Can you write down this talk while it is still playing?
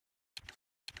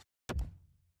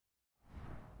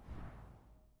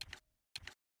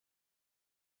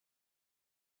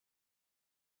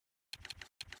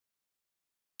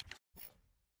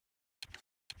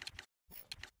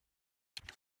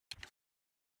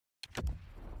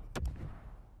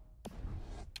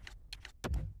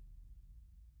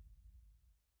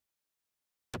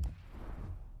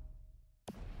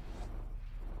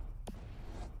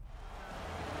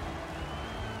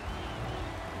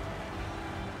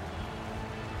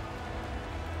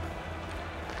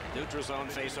Neutral zone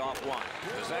face-off one.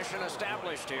 Possession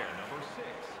established here.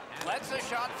 Lets the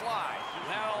shot fly.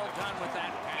 Well done with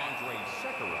that pass.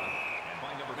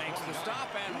 Makes the stop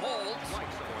and holds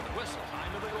for the whistle.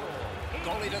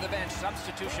 Goalie to the bench.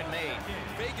 Substitution made.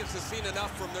 Vegas has seen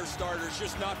enough from their starters.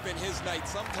 Just not been his night.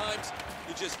 Sometimes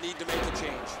you just need to make a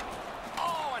change.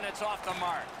 Oh, and it's off the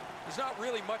mark. There's not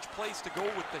really much place to go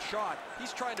with the shot.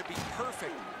 He's trying to be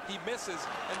perfect. He misses,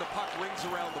 and the puck rings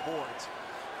around the boards.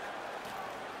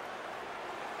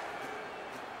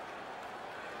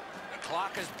 The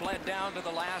clock has bled down to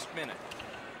the last minute.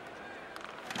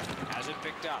 Has it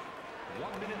picked up.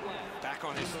 1 minute left. Back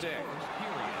on his stick.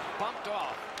 Bumped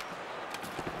off.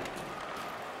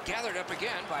 Gathered up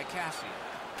again by Cassie.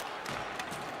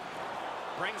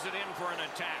 Brings it in for an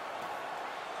attack.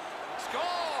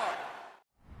 Score!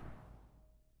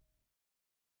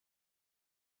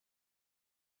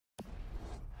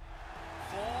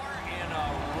 Four in a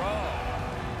row.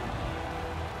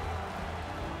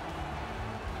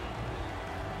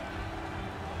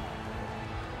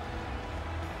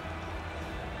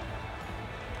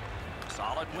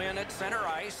 Solid win at center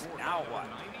ice. Now what?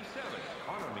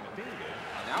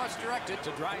 Now it's directed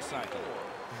to Draisaitl.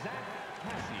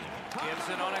 Gives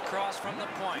it on a cross from the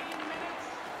point.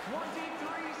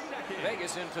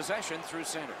 Vegas in possession through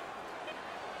center.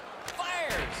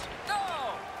 Fires!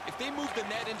 No! If they move the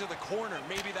net into the corner,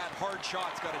 maybe that hard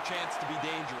shot's got a chance to be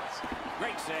dangerous.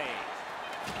 Great save.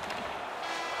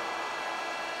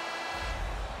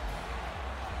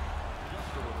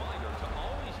 Just a reminder to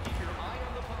always keep your eye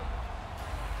on the puck.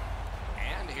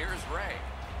 And here's Ray.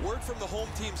 Word from the home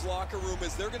team's locker room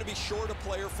is they're going to be short a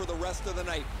player for the rest of the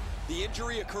night. The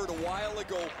injury occurred a while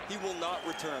ago. He will not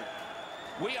return.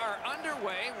 We are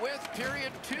underway with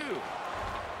period 2.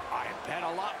 I bet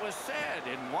a lot was said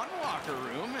in one locker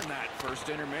room in that first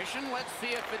intermission. Let's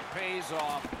see if it pays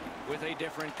off with a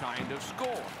different kind of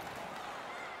score.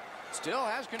 Still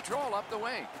has control up the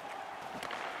wing.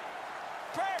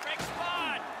 Perfect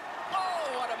spot!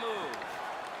 Oh, what a move!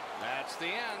 That's the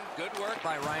end. Good work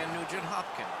by Ryan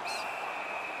Nugent-Hopkins.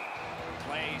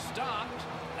 Play stopped.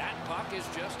 That puck is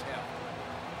just held.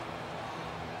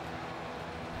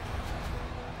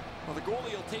 Well, the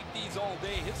goalie will take these all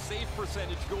day. His save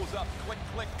percentage goes up click,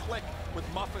 click, click with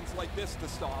muffins like this to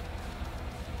stop.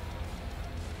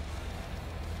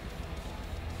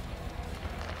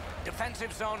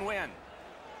 Defensive zone win.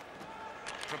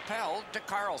 Propelled to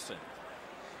Carlson.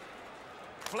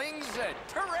 Flings it.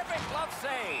 Terrific glove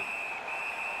save.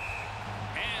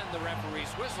 And the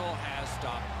referee's whistle has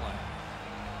stopped play.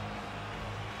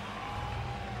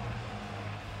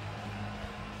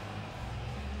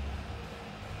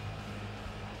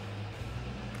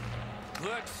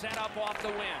 Good setup off the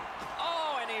win.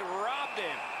 Oh, and he robbed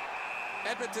him.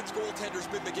 Edmonton's goaltender's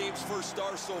been the game's first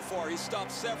star so far. He's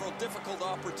stopped several difficult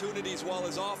opportunities while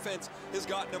his offense has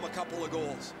gotten him a couple of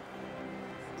goals.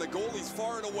 The goalie's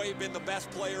far and away been the best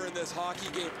player in this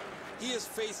hockey game. He has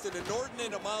faced an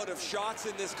inordinate amount of shots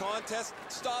in this contest,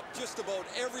 stopped just about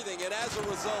everything, and as a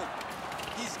result,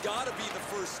 he's got to be the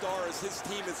first star as his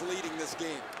team is leading this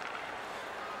game.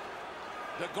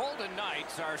 The Golden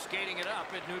Knights are skating it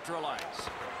up at neutral ice.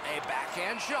 A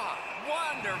backhand shot.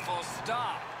 Wonderful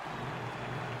stop.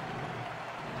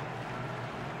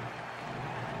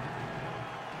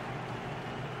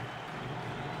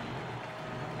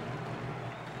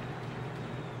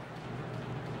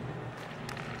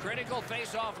 Critical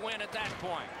face-off win at that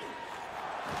point.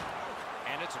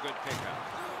 And it's a good pickup.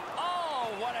 Oh,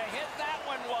 what a hit that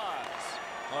one was.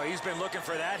 Oh, he's been looking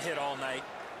for that hit all night.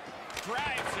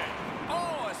 Drives it.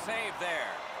 Oh, a save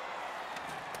there.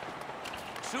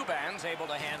 Subban's able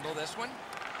to handle this one.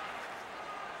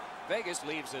 Vegas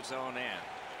leaves its own end.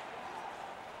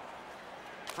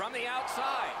 From the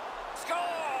outside. Score!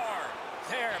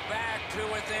 They're back to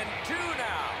within 2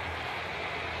 now.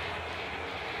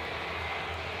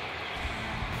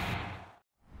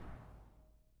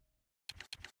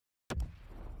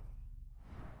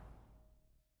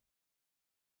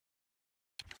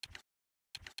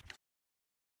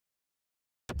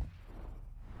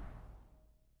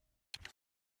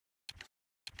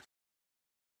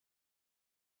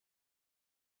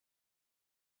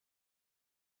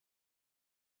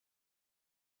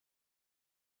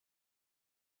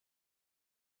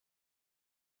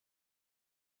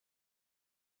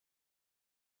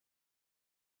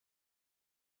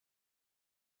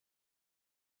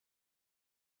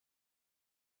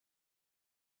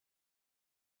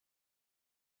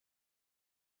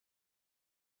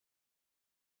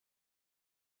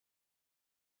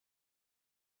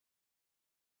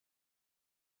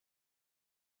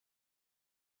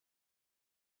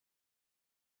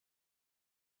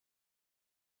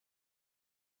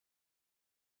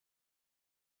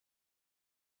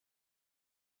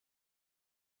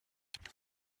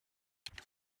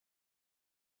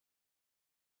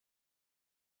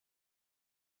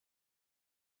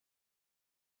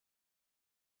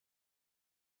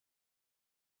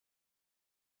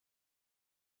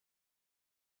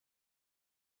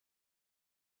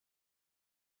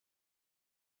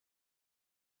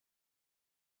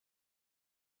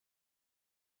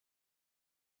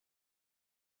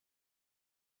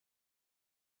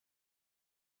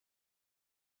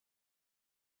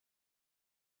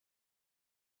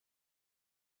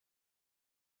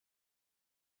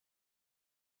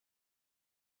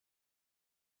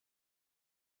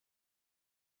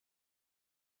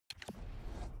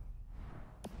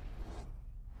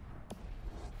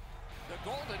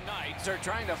 Knights are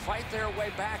trying to fight their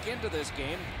way back into this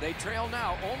game. They trail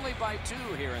now only by 2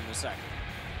 here in the second.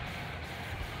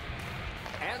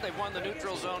 And they've won the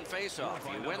neutral zone faceoff.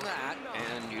 You win that,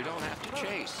 and you don't have to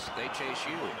chase. They chase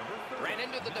you. Ran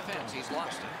into the defense. He's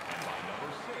lost it.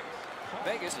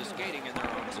 Vegas is skating in their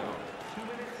own zone.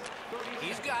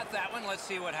 He's got that one. Let's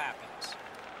see what happens.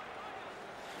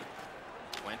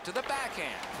 Went to the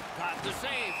backhand. Got the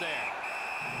save there.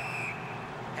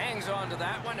 Hangs on to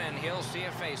that one, and he'll see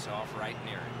a face-off right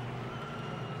near it.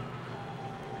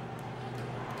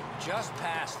 Just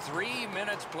past 3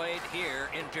 minutes played here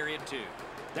in period 2.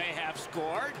 They have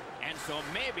scored, and so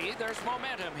maybe there's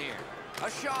momentum here. A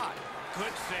shot.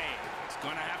 Good save. It's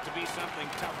going to have to be something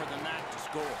tougher than that to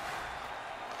score.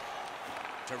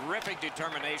 Terrific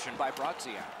determination by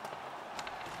Brodziak.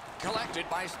 Collected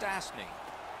by Stastny.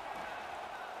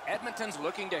 Edmonton's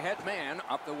looking to head man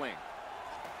up the wing.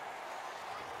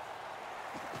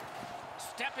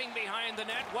 Stepping behind the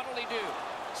net, what'll he do?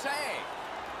 Save.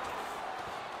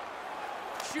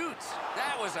 Shoots.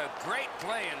 That was a great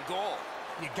play and goal.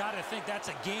 You got to think that's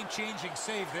a game-changing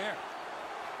save there.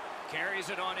 Carries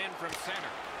it on in from center.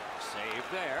 Save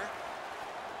there.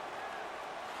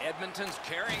 Edmonton's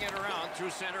carrying it around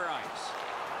through center ice.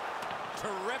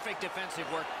 Terrific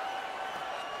defensive work.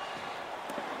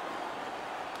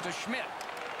 To Schmidt.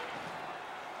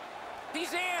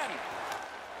 He's in.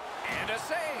 And a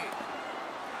save.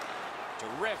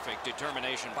 Terrific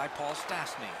determination by Paul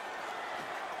Stastny.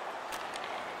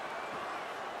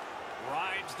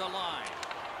 Rides the line.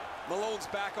 Malone's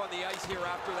back on the ice here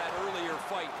after that earlier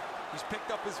fight. He's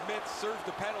picked up his mitts, served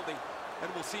the penalty,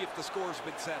 and we'll see if the score's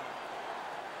been settled.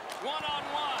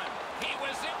 One-on-one. He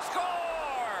was in.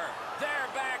 Score! They're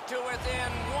back to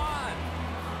within 1.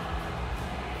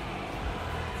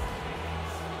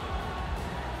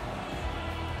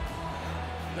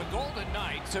 The Golden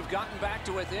Knights have gotten back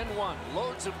to within 1.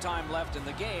 Loads of time left in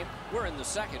the game. We're in the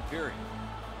second period.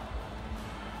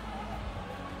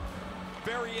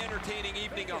 Very entertaining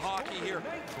evening of hockey here.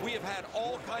 We have had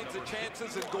all kinds of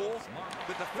chances and goals.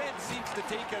 The defense seems to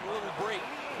take a little break.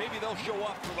 Maybe they'll show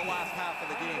up for the last half of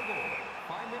the game.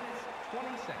 5 minutes,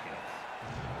 20 seconds.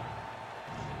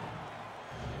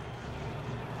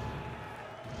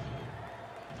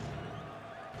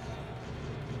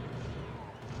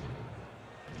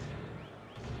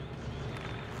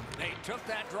 They took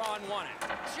that draw and won it.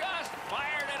 Just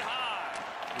fired it high.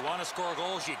 You want to score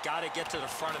goals, you got to get to the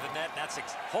front of the net. That's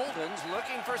Holden's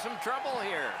looking for some trouble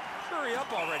here. Hurry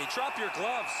up already. Drop your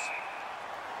gloves.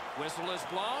 Whistle is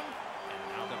blown,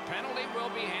 and now the penalty will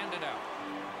be handed out.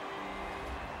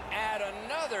 Add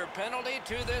another penalty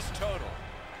to this total.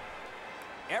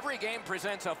 Every game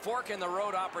presents a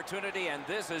fork-in-the-road opportunity, and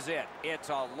this is it. It's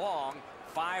a long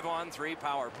 5-on-3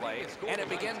 power play, and it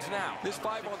begins now. This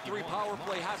 5-on-3 power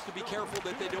play has to be careful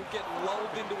that they don't get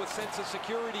lulled into a sense of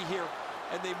security here,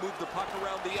 and they move the puck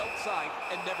around the outside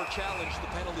and never challenge the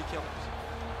penalty killers.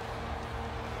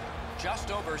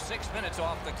 Just over 6 minutes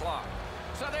off the clock.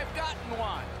 So they've gotten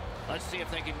one. Let's see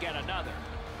if they can get another.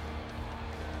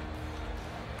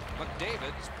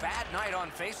 McDavid's bad night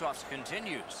on faceoffs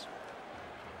continues.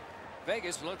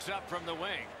 Vegas looks up from the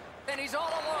wing, and he's all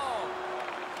alone.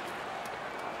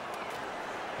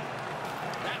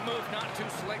 That move not too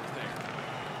slick there.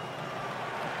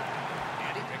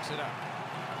 And he picks it up.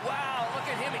 Wow, look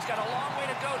at him. He's got a long way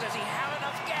to go. Does he have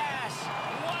enough gas?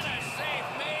 What a save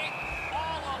made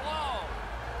all alone.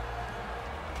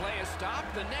 Play is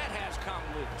stopped. The net has come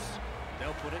loose.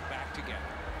 They'll put it back together.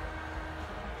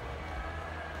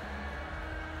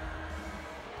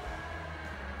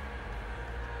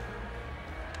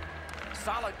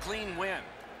 Solid, clean win.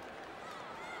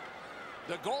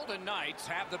 The Golden Knights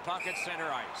have the puck at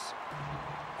center ice.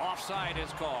 Offside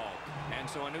is called, and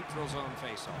so a neutral zone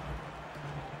faceoff.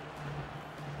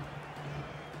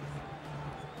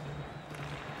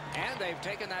 And they've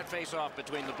taken that faceoff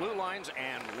between the blue lines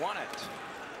and won it.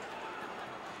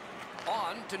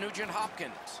 On to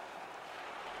Nugent-Hopkins.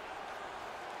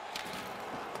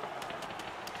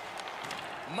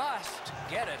 Must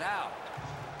get it out.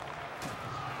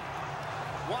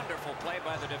 Wonderful play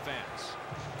by the defense.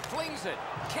 Flings it,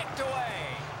 kicked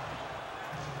away.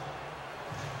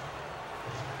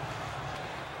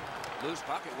 Loose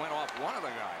puck, it went off one of the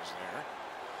guys there.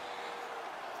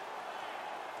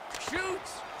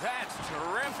 Shoots! That's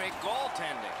terrific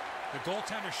goaltending. The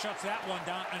goaltender shuts that one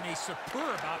down on a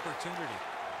superb opportunity.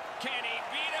 Can he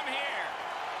beat him here?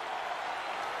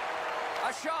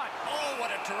 A shot. Oh,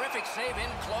 what a terrific save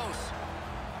in close.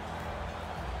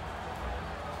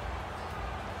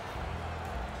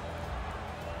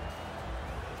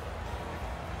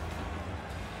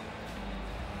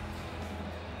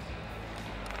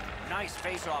 Nice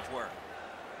face-off work.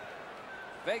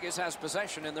 Vegas has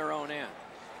possession in their own end.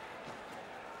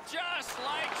 Just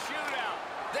like shootout.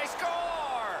 They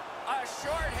score! A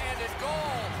shorthanded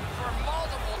goal for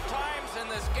multiple times in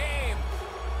this game.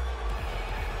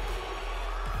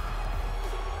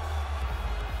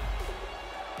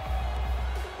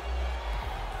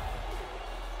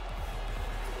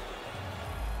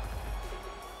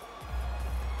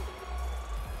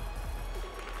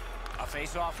 A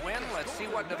face-off win. Let's see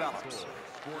what develops.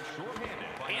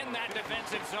 In that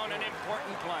defensive zone, an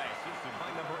important play.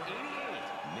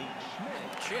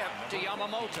 Chip to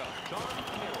Yamamoto.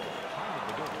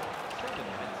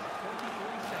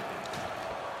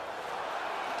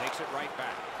 Takes it right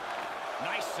back.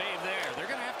 Nice save there. They're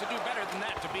going to have to do better than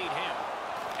that to beat him.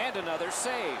 And another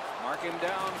save. Mark him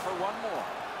down for one more.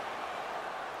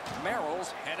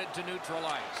 Merrill's headed to neutral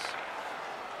ice.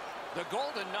 The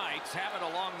Golden Knights have it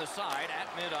along the side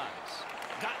at mid-ice.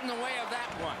 Got in the way of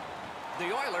that one.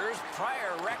 The Oilers'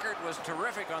 prior record was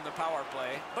terrific on the power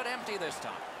play, but empty this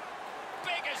time.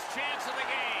 Biggest chance of the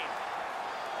game.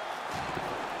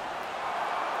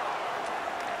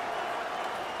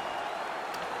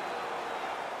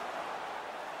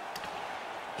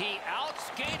 He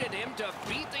outskated him to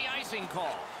beat the icing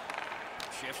call.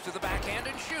 Shifts to the backhand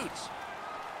and shoots.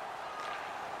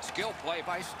 Skill play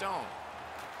by Stone.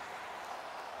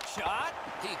 Shot.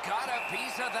 He got a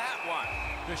piece of that one.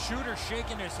 The shooter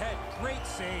shaking his head. Great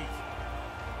save.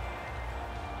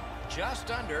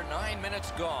 Just under 9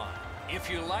 minutes gone. If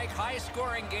you like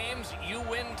high-scoring games, you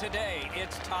win today.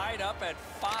 It's tied up at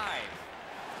 5.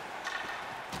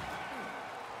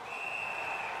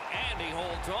 And he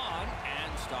holds on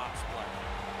and stops play.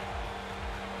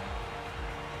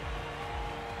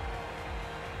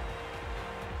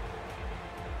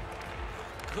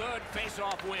 Good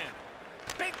face-off win.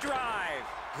 Big drive.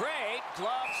 Great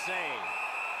glove save.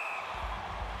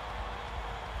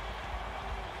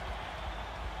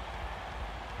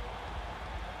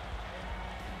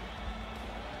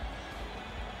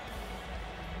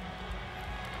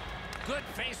 Good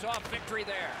face-off victory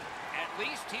there. At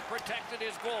least he protected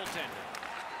his goaltender.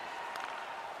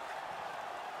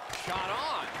 Shot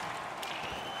on.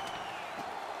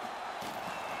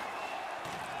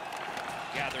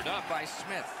 Gathered up by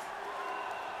Smith.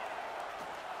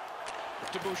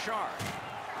 To Bouchard.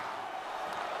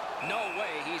 No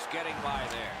way he's getting by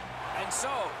there. And so,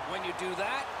 when you do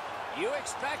that, you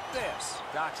expect this.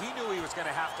 Doc, he knew he was going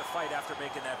to have to fight after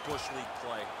making that Bush League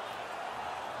play.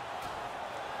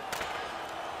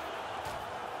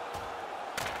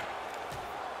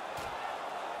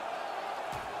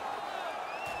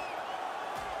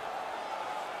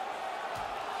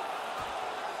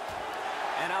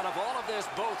 And out of all of this,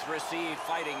 both received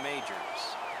fighting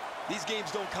majors. These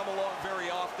games don't come along very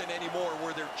often anymore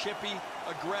where they're chippy,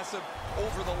 aggressive,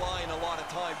 over the line a lot of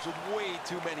times with way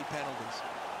too many penalties.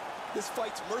 This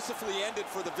fight's mercifully ended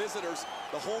for the visitors.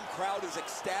 The home crowd is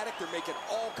ecstatic. They're making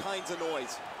all kinds of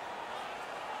noise.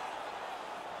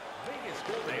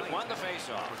 They won the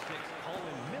faceoff.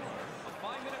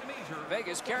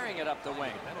 Vegas carrying it up the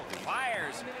wing.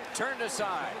 Fires. Turned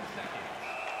aside.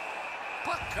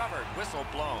 Puck covered. Whistle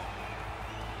blown.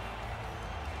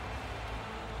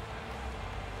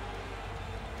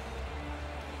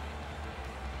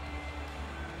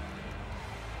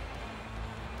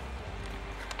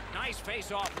 Nice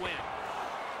face-off win.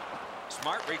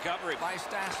 Smart recovery by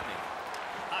Stastny.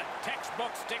 A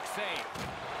textbook stick save.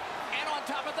 And on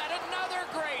top of that, another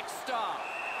great stop.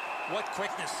 What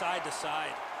quickness side to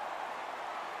side.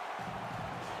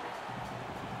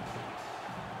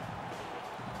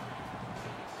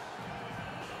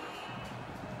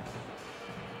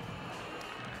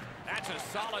 That's a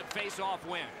solid face-off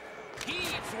win.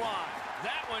 Heaves one.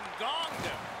 That one gonged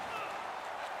him.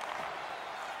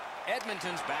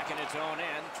 Edmonton's back in its own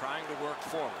end, trying to work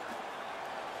forward.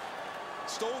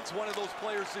 Stone's one of those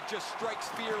players that just strikes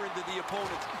fear into the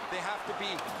opponents. They have to be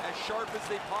as sharp as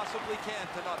they possibly can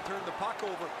to not turn the puck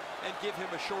over and give him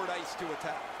a short ice to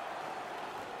attack.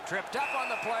 Tripped up on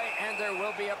the play, and there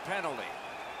will be a penalty.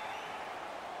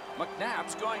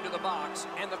 McNabb's going to the box,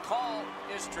 and the call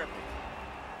is tripping.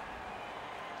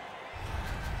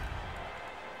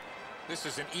 This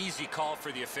is an easy call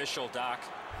for the official, Doc.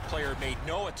 Player made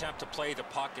no attempt to play the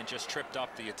puck and just tripped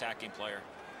up the attacking player.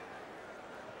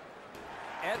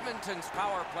 Edmonton's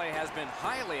power play has been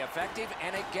highly effective,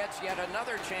 and it gets yet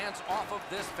another chance off of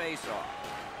this faceoff.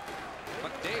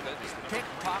 McDavid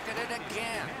pickpocketed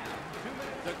again.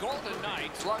 The Golden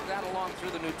Knights slug that along through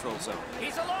the neutral zone.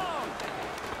 He's alone!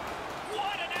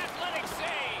 What an athletic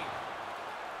save!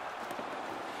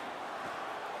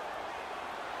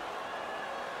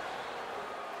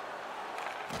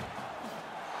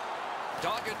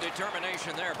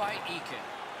 determination there by Eakin.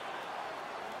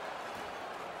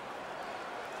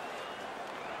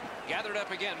 Gathered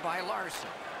up again by Larson.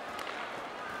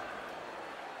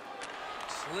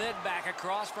 Slid back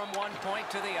across from one point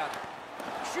to the other.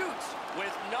 Shoots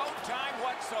with no time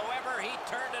whatsoever. He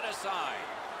turned it aside.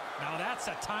 Now that's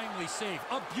a timely save.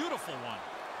 A beautiful one.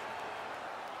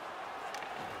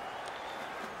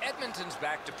 Edmonton's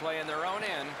back to play in their own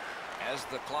end as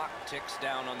the clock ticks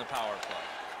down on the power play.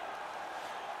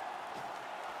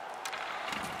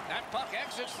 That puck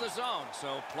exits the zone,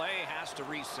 so play has to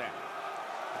reset.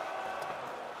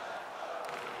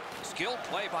 Skilled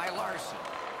play by Larson.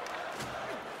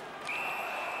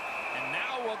 And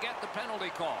now we'll get the penalty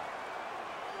call.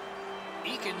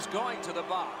 Eakin's going to the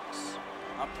box.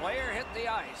 A player hit the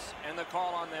ice, and the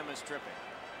call on them is tripping.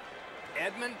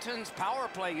 Edmonton's power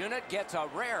play unit gets a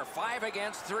rare 5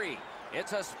 against 3.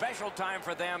 It's a special time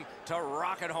for them to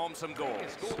rocket home some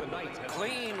goals.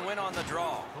 Clean win on the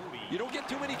draw. You don't get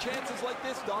too many chances like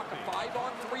this, Doc. A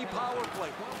 5-on-3 power play.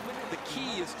 The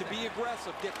key is to be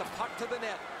aggressive, get the puck to the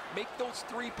net, make those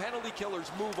 3 penalty killers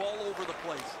move all over the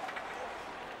place.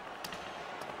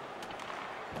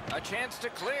 A chance to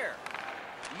clear.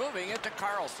 Moving it to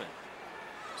Carlson.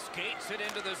 Skates it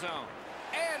into the zone.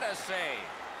 And a save.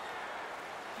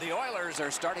 The Oilers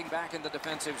are starting back in the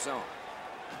defensive zone.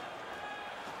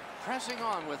 Pressing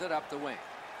on with it up the wing.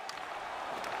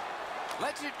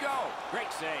 Lets it go.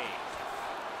 Great save.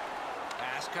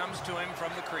 Pass comes to him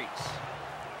from the crease.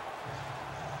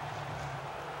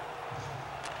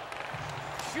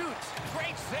 Shoots.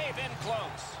 Great save in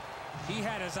close. He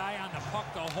had his eye on the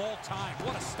puck the whole time.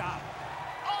 What a stop.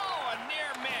 Oh, a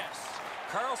near miss.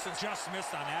 Carlson just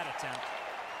missed on that attempt.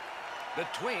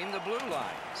 Between the blue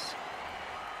lines.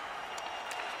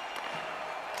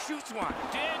 Shoots one.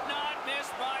 Did not miss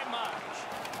by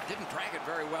much. Didn't drag it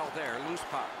very well there. Loose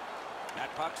puck.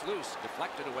 That puck's loose.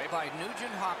 Deflected away by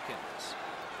Nugent Hopkins.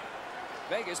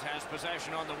 Vegas has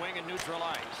possession on the wing and neutral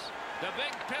ice. The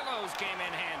big pillows came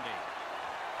in handy.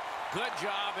 Good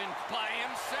job in by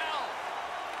himself.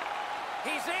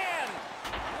 He's in.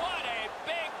 What a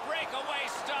big breakaway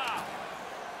stop.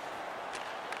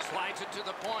 Slides it to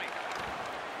the point.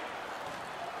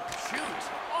 Shoots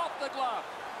off the glove.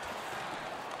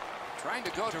 Trying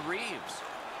to go to Reeves.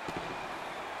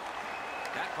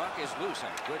 That puck is loose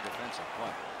and good defensive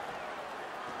play.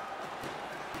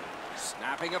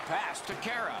 Snapping a pass to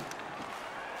Kara.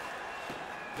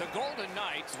 The Golden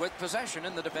Knights with possession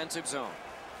in the defensive zone.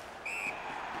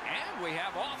 And we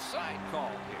have offside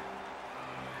called here.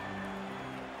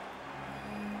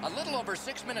 A little over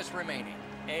 6 minutes remaining.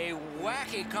 A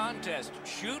wacky contest.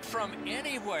 Shoot from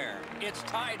anywhere. It's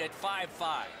tied at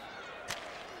 5-5.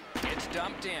 It's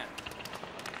dumped in.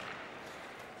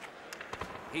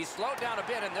 He's slowed down a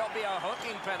bit, and there'll be a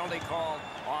hooking penalty called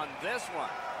on this one.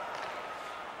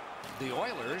 The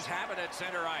Oilers have it at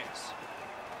center ice.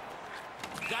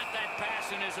 Got that pass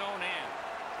in his own end.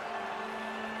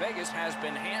 Vegas has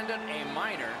been handed a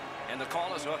minor, and the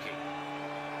call is hooking.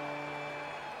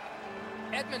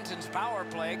 Edmonton's power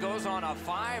play goes on a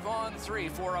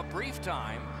 5-on-3 for a brief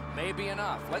time. May be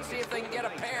enough. Let's see if they can get a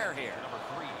pair here.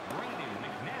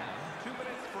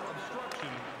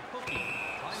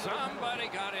 Somebody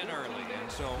got in early,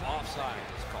 and so offside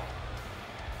is called.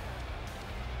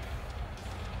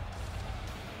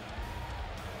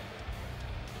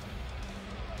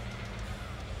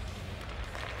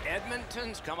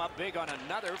 Edmonton's come up big on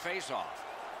another faceoff.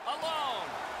 Alone.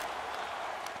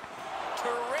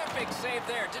 Terrific save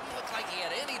there. Didn't look like he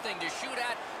had anything to shoot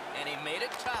at, and he made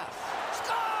it tough.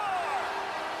 Score!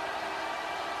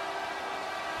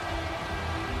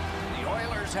 The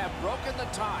Oilers have broken the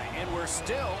tie, and we're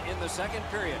still in the second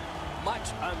period.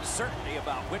 Much uncertainty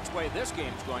about which way this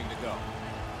game's going to go.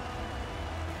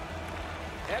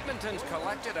 Edmonton's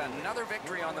collected another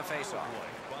victory on the faceoff.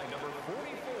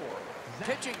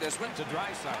 Pitching this one to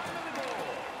Draisaitl.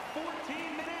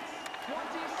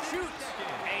 Shoots.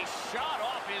 A shot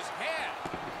off his head.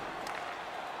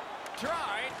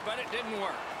 Tried, but it didn't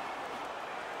work.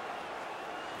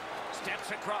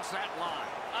 Steps across that line.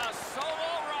 A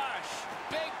solo rush.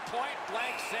 Big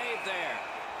point-blank save there.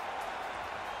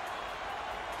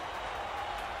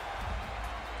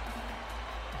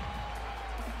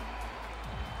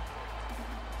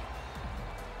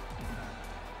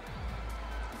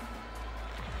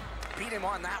 Beat him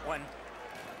on that one.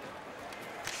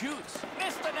 Shoots.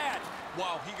 Missed the net.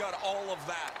 Wow, he got all of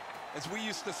that. As we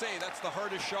used to say, that's the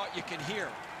hardest shot you can hear.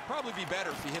 Probably be better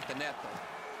if he hit the net,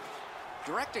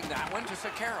 though. Directing that one to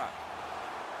Sakara.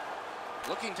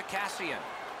 Looking to Cassian.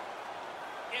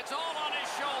 It's all on his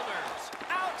shoulders.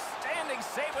 Outstanding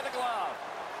save with a glove.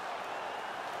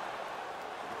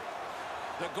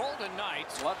 The Golden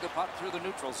Knights lug the puck through the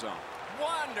neutral zone.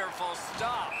 Wonderful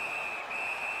stop.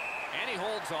 And he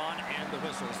holds on, and the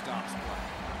whistle stops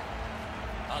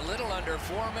play. A little under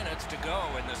 4 minutes to go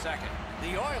in the second.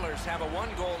 The Oilers have a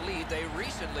 1-goal lead. They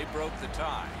recently broke the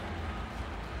tie.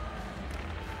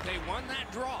 They won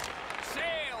that draw.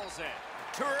 Sails it.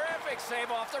 Terrific save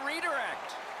off the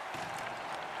redirect.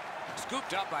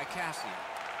 Scooped up by Cassian.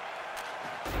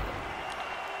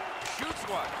 Shoots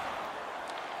one.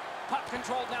 Puck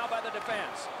controlled now by the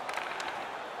defense.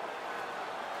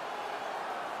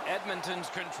 Edmonton's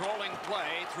controlling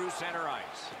play through center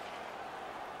ice.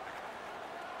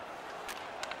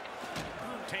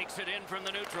 Takes it in from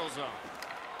the neutral zone.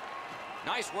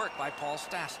 Nice work by Paul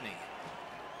Stastny.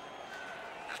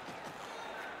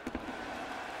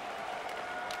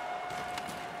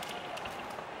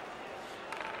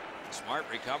 Smart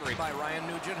recovery by Ryan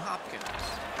Nugent-Hopkins.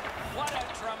 What a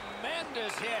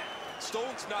tremendous hit.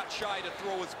 Stone's not shy to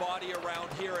throw his body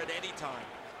around here at any time.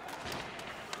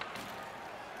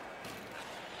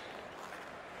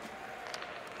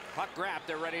 Puck grabbed,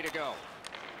 they're ready to go.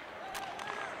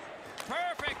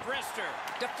 Perfect wrister.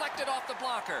 Deflected off the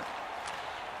blocker.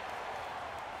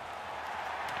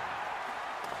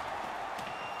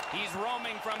 He's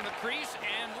roaming from the crease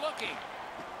and looking.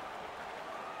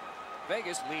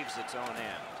 Vegas leaves its own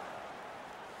end.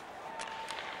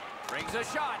 Brings a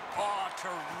shot. Oh,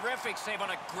 terrific save on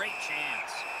a great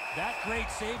chance. That great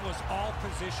save was all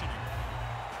positioning.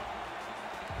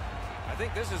 I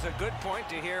think this is a good point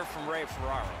to hear from Ray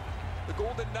Ferraro. The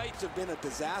Golden Knights have been a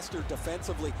disaster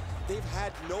defensively. They've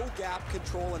had no gap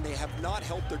control, and they have not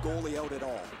helped their goalie out at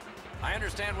all. I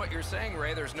understand what you're saying,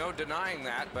 Ray. There's no denying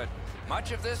that, but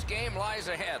much of this game lies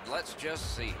ahead. Let's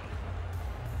just see.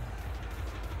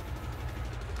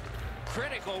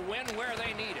 Critical win where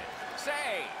they need it.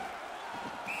 Save.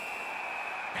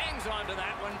 Hangs on to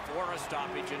that one for a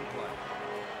stoppage in play.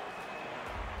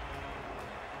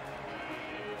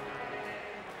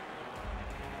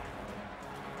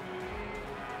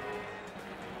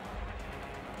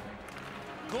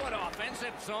 Good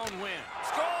offensive zone win.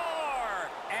 Score!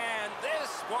 And this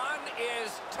one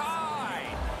is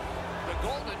tied. The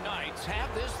Golden Knights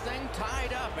have this thing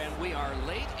tied up, and we are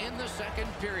late in the second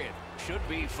period. Should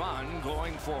be fun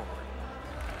going forward.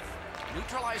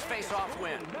 Neutralized face-off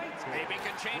win. Maybe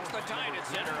can change the tide at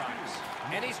center ice.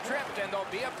 And he's tripped, and there'll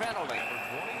be a penalty.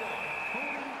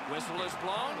 Whistle is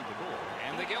blown,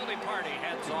 and the guilty party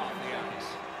heads off the ice.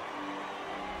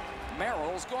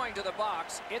 Merrill's going to the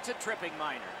box. It's a tripping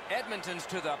minor. Edmonton's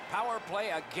to the power play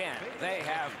again. They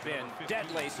have been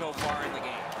deadly so far in the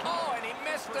game. Oh, and he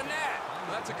missed the net.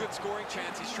 That's a good scoring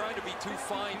chance. He's trying to be too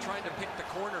fine, trying to pick the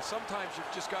corner. Sometimes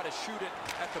you've just got to shoot it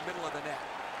at the middle of the net.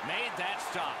 Made that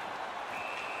stop.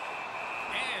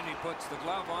 And he puts the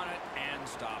glove on it and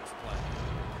stops play.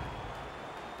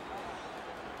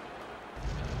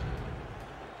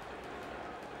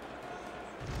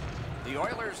 The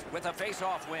Oilers with a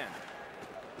face-off win.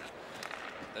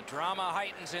 The drama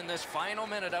heightens in this final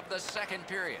minute of the second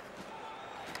period.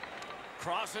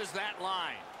 Crosses that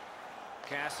line.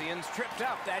 Cassian's tripped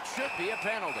up. That should be a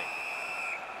penalty.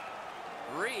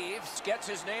 Reeves gets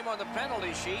his name on the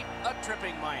penalty sheet. A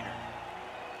tripping minor.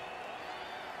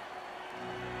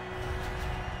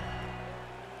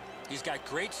 He's got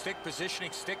great stick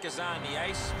positioning. Stick is on the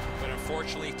ice, but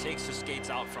unfortunately takes the skates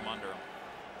out from under him.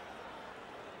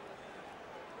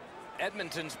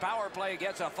 Edmonton's power play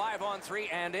gets a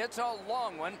 5-on-3, and it's a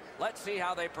long one. Let's see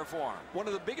how they perform. One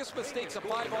of the biggest mistakes a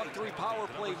 5-on-3 power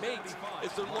play makes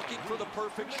is they're looking for the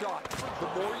perfect shot.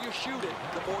 The more you shoot it,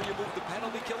 the more you move the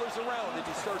penalty killers around, and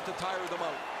you start to tire them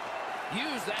out.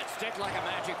 Use that stick like a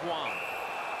magic wand.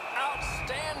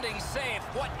 Outstanding save.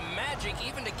 What magic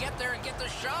even to get there and get the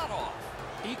shot off.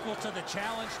 Equal to the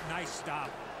challenge. Nice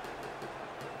stop.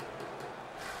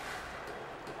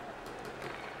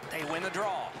 They win the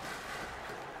draw.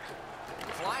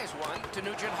 Flies one to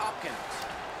Nugent-Hopkins.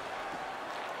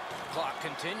 Clock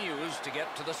continues to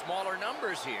get to the smaller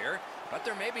numbers here, but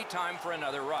there may be time for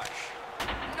another rush.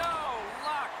 No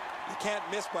luck. You can't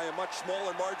miss by a much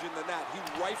smaller margin than that. He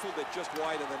rifled it just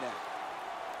wide of the net.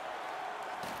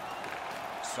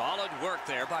 Solid work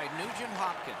there by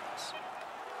Nugent-Hopkins.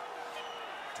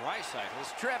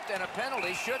 Draisaitl's tripped, and a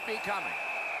penalty should be coming.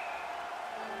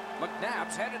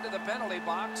 McNabb's headed to the penalty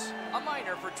box. A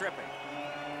minor for tripping.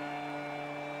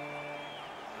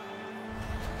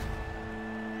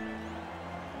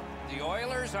 The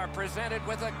Oilers are presented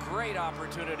with a great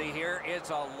opportunity here. It's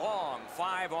a long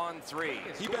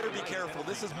 5-on-3. He better be careful.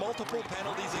 This is multiple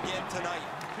penalties again tonight.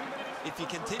 If you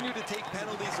continue to take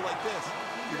penalties like this,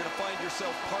 you're going to find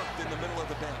yourself parked in the middle of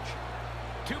the bench.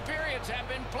 2 periods have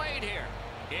been played here.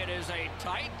 It is a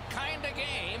tight kind of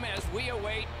game as we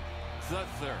await the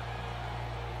third.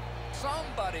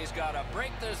 Somebody's got to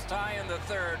break this tie in the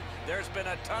third. There's been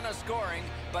a ton of scoring,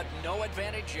 but no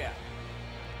advantage yet.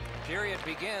 Period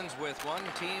begins with one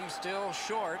team still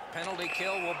short. Penalty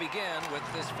kill will begin with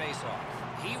this faceoff.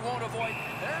 He won't avoid.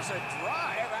 There's a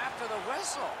drive after the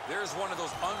whistle. There's one of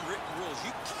those unwritten rules.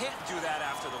 You can't do that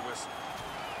after the whistle.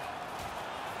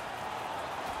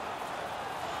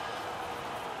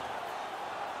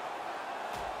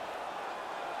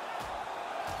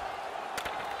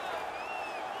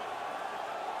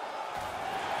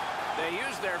 They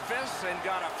used their fists and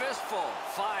got a fistful.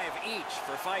 5 each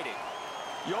for fighting.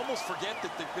 You almost forget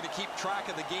that they're going to keep track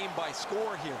of the game by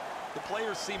score here. The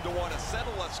players seem to want to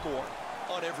settle a score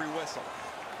on every whistle.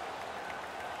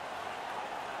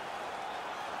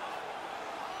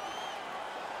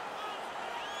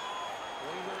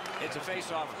 It's a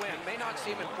face-off win. May not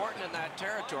seem important in that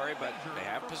territory, but they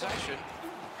have possession.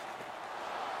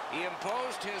 He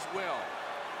imposed his will.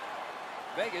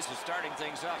 Vegas is starting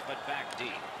things up, but back deep.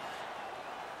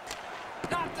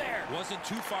 Not there. Wasn't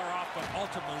too far off, but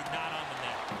ultimately not on the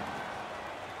net.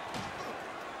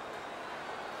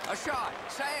 A shot.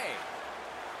 Save.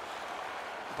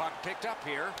 Puck picked up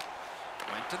here.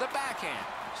 Went to the backhand.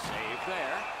 Save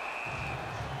there.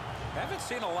 Haven't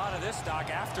seen a lot of this, Doc,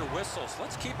 after whistles.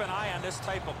 Let's keep an eye on this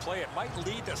type of play. It might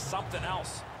lead to something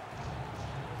else.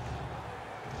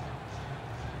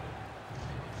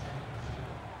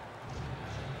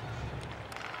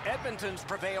 Edmonton's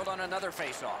prevailed on another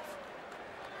faceoff.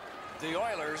 The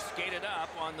Oilers skated up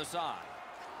on the side.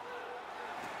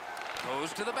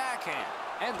 Goes to the backhand.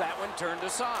 And that one turned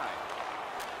aside.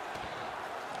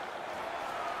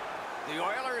 The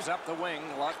Oilers up the wing,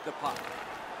 lugged the puck.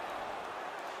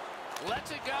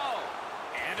 Lets it go.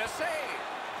 And a save.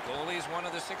 Goalie's one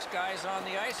of the 6 guys on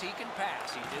the ice. He can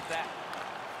pass. He did that.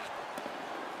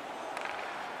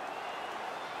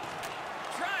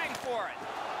 Trying for it.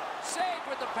 Save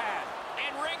with the pad.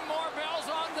 And ring more bells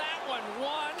on that one.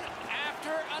 One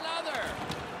after another.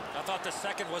 I thought the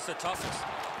second was the toughest.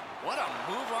 What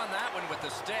a move on that one with the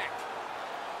stick.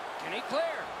 Can he clear?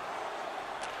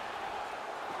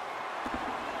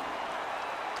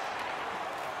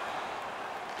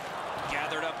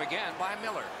 Gathered up again by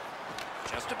Miller.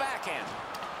 Just a backhand.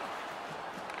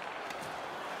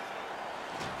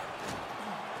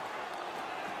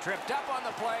 Tripped up on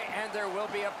the play, and there will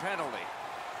be a penalty.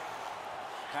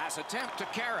 Pass attempt to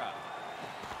Karriere.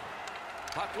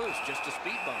 Puck loose, just a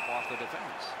speed bump off the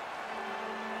defense.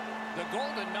 The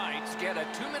Golden Knights get a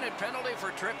 2-minute penalty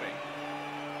for tripping.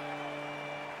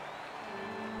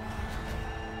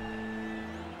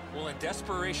 Well, in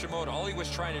desperation mode, all he was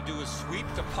trying to do was sweep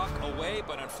the puck away,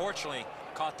 but unfortunately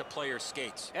caught the player's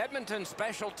skates. Edmonton's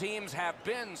special teams have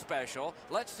been special.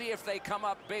 Let's see if they come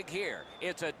up big here.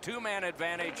 It's a 2-man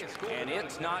advantage, and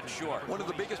it's not short. One of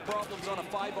the biggest problems on a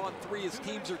 5-on-3 is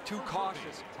teams are too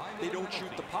cautious. They don't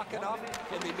shoot the puck enough,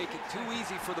 and they make it too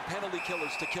easy for the penalty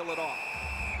killers to kill it off.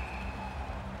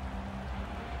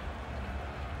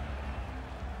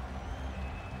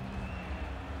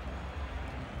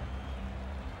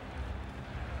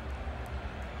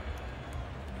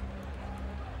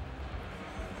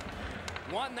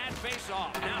 Won that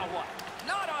face-off. Now what?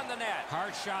 Not on the net.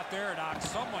 Hard shot there, Doc.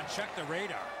 Someone check the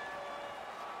radar.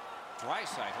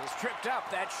 Dreisaitl's tripped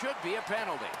up. That should be a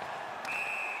penalty.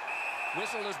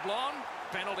 Whistle is blown.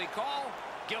 Penalty call.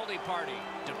 Guilty party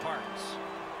departs.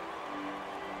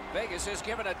 Vegas is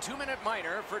given a 2-minute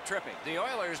minor for tripping. The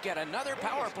Oilers get another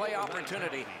power play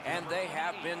opportunity, and they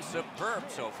have been superb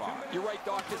so far. You're right,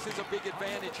 Doc. This is a big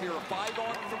advantage here. A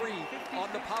 5-on-3 on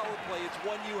the power play. It's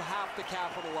one you have to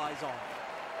capitalize on.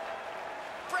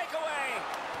 Breakaway.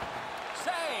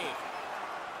 Save.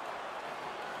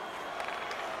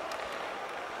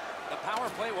 The power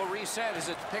play will reset as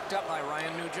it's picked up by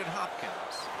Ryan Nugent-Hopkins.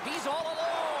 He's all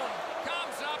alone.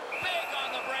 Comes up big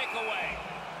on the breakaway.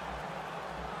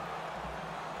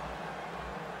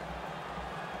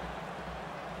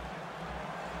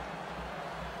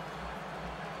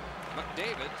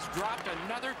 McDavid's dropped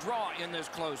another draw in this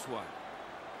close one.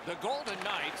 The Golden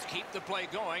Knights keep the play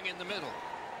going in the middle.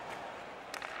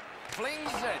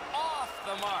 Flings it off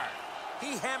the mark.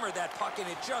 He hammered that puck and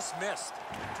it just missed.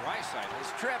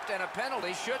 Dreisaitl's tripped and a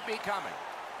penalty should be coming.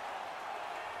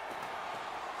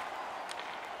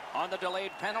 On the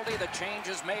delayed penalty, the change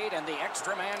is made and the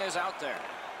extra man is out there.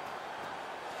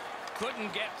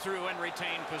 Couldn't get through and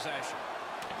retain possession.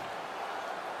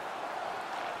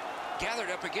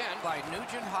 Gathered up again by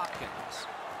Nugent-Hopkins.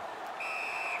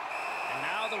 And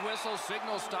now the whistle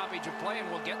signals stoppage of play and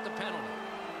will get the penalty.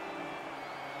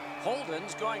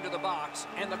 Holden's going to the box,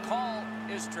 and the call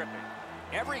is tripping.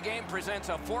 Every game presents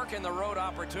a fork-in-the-road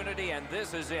opportunity, and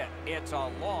this is it. It's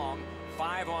a long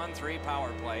 5-on-3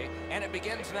 power play, and it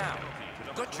begins now.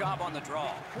 Good job on the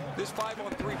draw. This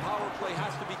 5-on-3 power play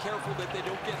has to be careful that they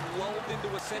don't get lulled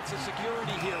into a sense of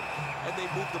security here, and they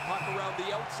move the puck around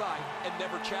the outside and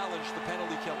never challenge the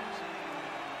penalty killers.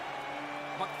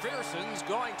 McPherson's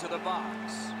going to the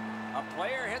box. A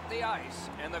player hit the ice,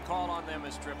 and the call on them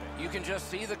is tripping. You can just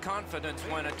see the confidence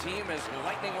when a team is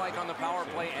lightning-like on the power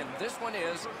play, and this one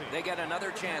is. They get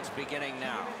another chance beginning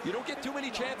now. You don't get too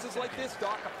many chances like this,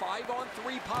 Doc. A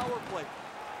 5-on-3 power play.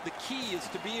 The key is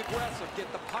to be aggressive, get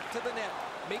the puck to the net,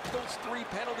 make those 3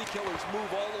 penalty killers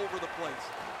move all over the place.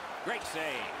 Great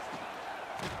save.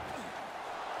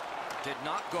 Did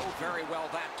not go very well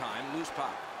that time. Loose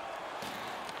puck.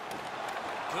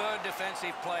 Good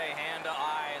defensive play, hand to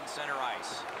eye and center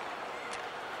ice.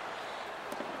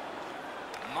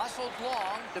 Muscled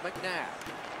long to McNabb.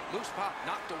 Loose puck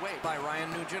knocked away by Ryan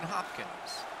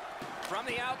Nugent-Hopkins. From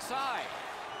the outside.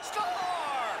 Score!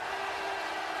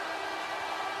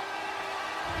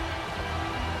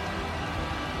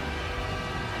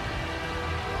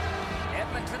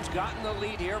 Edmonton's gotten the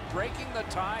lead here, breaking the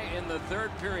tie in the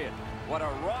 3rd period. What a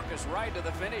raucous ride to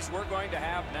the finish we're going to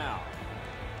have now.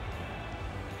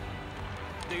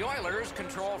 The Oilers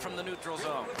control from the neutral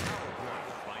zone.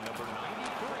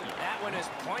 That one is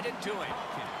pointed to him.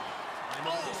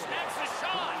 Oh, snaps the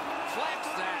shot. Flex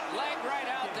that leg right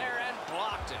out there and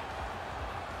blocked it.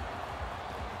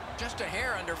 Just a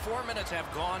hair under 4 minutes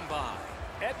have gone by.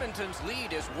 Edmonton's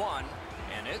lead is 1,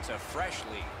 and it's a fresh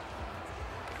lead.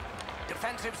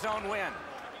 Defensive zone win.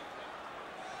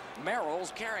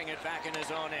 Merrill's carrying it back in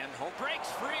his own end. Hope breaks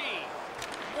free.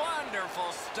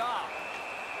 Wonderful stop.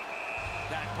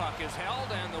 That puck is held,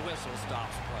 and the whistle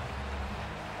stops play.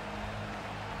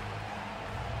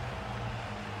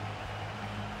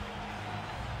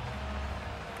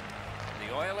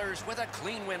 The Oilers with a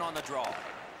clean win on the draw.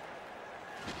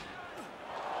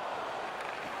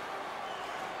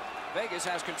 Vegas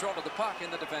has control of the puck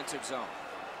in the defensive zone.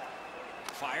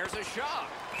 Fires a shot.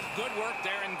 Good work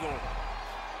there in goal.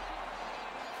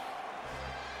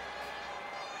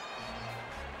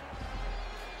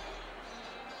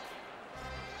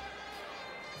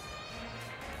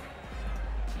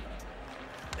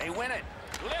 They win it.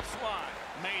 Lifts one.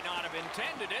 May not have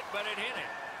intended it, but it hit it.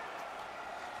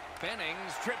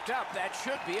 Benning's tripped up. That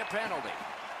should be a penalty.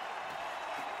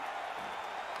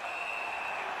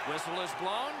 Whistle is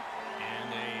blown,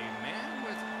 and a man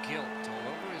with guilt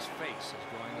all over his face is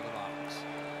going to the box.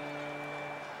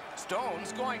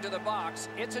 Stone's going to the box.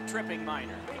 It's a tripping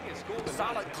minor.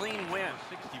 Solid, clean win.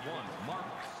 61, Mark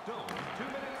Stone, 2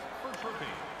 minutes for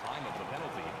tripping. Time of the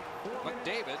penalty.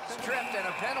 McDavid's tripped, and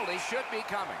a penalty should be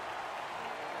coming.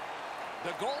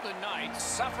 The Golden Knights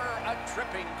suffer a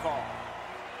tripping call.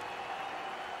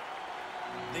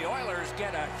 The Oilers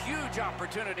get a huge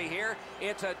opportunity here.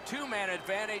 It's a 2-man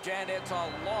advantage, and it's a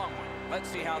long one. Let's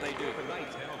see how they do.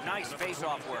 Nice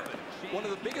face-off work. One of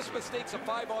the biggest mistakes a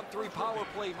 5-on-3 power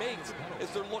play makes is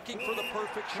they're looking for the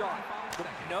perfect shot.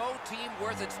 No team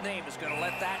worth its name is going to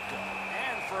let that go.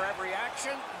 And for every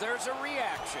action, there's a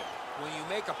reaction. When you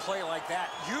make a play like that,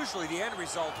 usually the end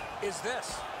result is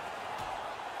this.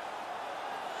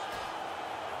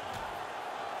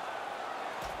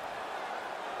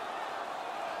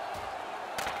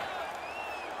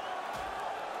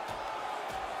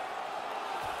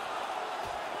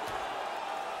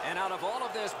 And out of all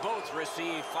of this, both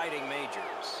receive fighting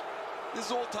majors. This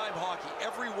is old-time hockey.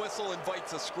 Every whistle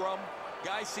invites a scrum.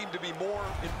 Guys seem to be more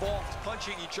involved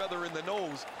punching each other in the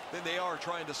nose than they are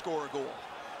trying to score a goal.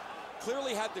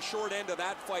 Clearly had the short end of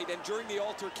that fight, and during the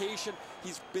altercation,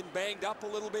 he's been banged up a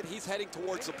little bit. He's heading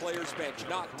towards the player's bench,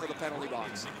 not to the penalty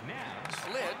box.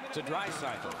 Slid to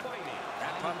Draisaitl.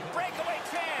 That puck, breakaway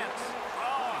chance.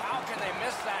 Oh, how can they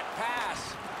miss that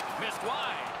pass? Missed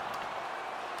wide.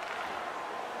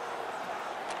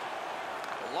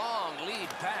 Long lead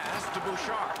pass to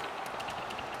Bouchard.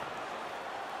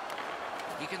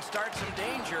 He can start some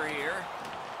danger here.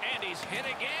 And he's hit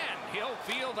again. He'll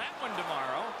feel that one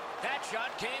tomorrow. That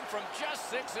shot came from just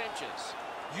 6 inches.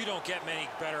 You don't get many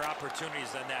better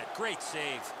opportunities than that. Great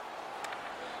save.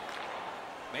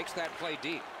 Makes that play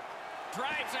deep.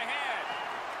 Drives ahead.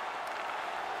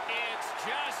 It's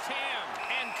just him.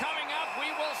 And coming up, we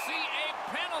will see a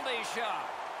penalty shot.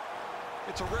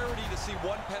 It's a rarity to see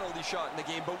one penalty shot in the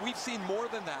game, but we've seen more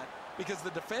than that because the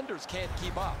defenders can't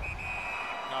keep up.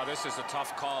 No, this is a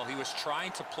tough call. He was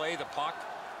trying to play the puck,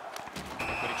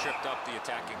 but he tripped up the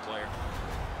attacking player.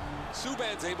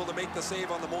 Subban's able to make the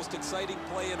save on the most exciting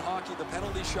play in hockey, the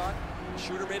penalty shot. The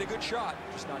shooter made a good shot,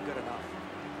 just not good enough.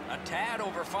 A tad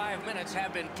over 5 minutes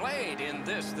have been played in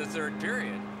this, the third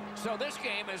period. So this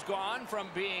game has gone from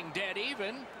being dead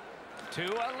even to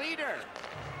a leader.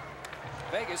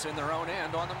 Vegas in their own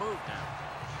end on the move now.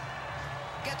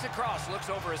 Gets across, looks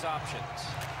over his options.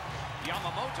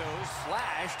 Yamamoto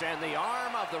slashed, and the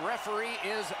arm of the referee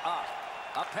is up.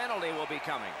 A penalty will be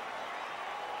coming.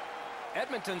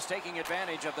 Edmonton's taking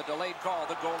advantage of the delayed call.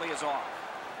 The goalie is off.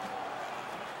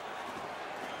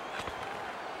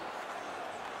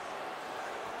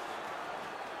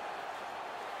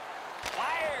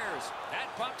 Fires! That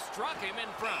puck struck him in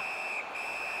front.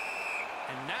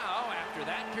 And now, after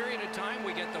that period of time,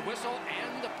 we get the whistle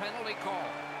and the penalty call.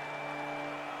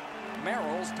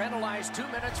 Merrill's penalized 2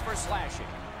 minutes for slashing.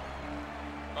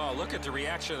 Oh, look at the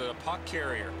reaction of the puck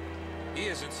carrier. He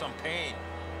is in some pain.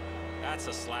 That's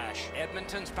a slash.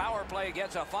 Edmonton's power play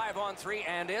gets a 5-on-3,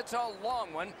 and it's a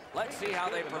long one. Let's see how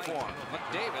they perform.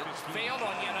 McDavid failed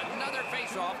on yet another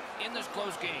faceoff in this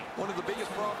close game. One of the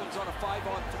biggest problems on a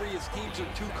 5-on-3 is teams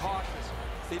are too cautious.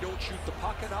 They don't shoot the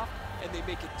puck enough, and they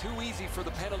make it too easy for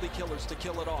the penalty killers to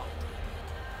kill it off.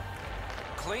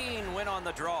 Clean win on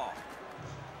the draw.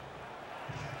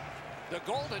 The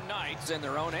Golden Knights in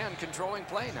their own end controlling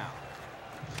play now.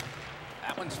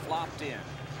 That one's flopped in.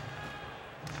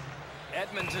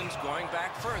 Edmonton's going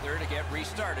back further to get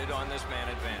restarted on this man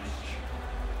advantage.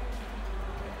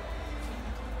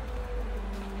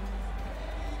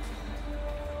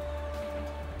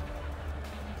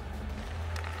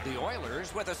 The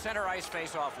Oilers with a center ice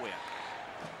face-off win.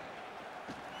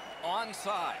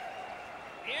 Onside.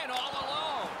 In all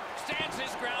alone. Stands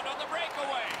his ground on the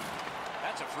breakaway.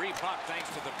 That's a free puck thanks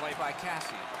to the play by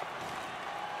Cassian.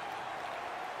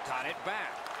 Got it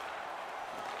back.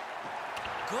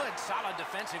 Good, solid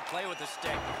defensive play with the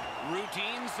stick.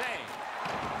 Routine save.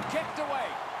 Kicked away.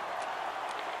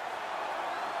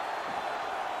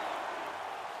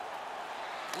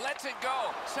 Lets it go.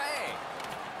 Save.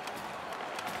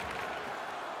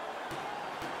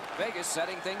 Vegas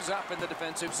setting things up in the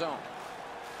defensive zone.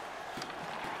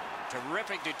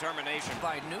 Terrific determination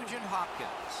by Nugent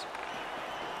Hopkins.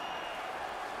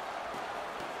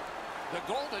 The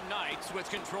Golden Knights with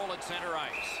control at center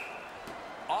ice.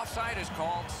 Offside is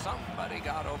called. Somebody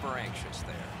got over anxious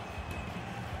there.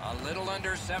 A little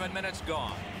under 7 minutes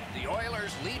gone. The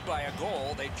Oilers lead by a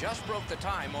goal. They just broke the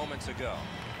tie moments ago.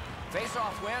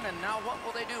 Face-off win, and now what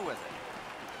will they do with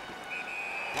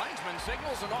it? Linesman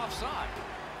signals an offside.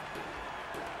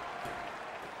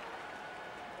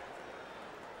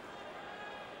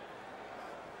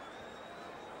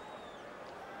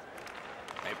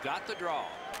 They've got the draw.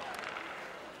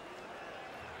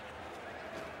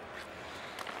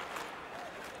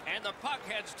 And the puck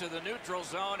heads to the neutral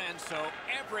zone, and so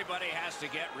everybody has to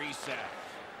get reset.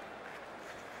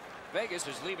 Vegas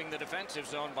is leaving the defensive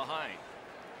zone behind.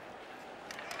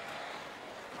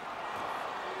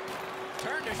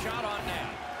 Turned a shot on net.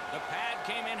 The pad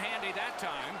came in handy that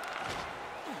time.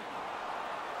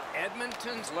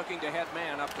 Edmonton's looking to head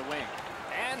man up the wing.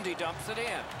 And he dumps it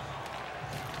in.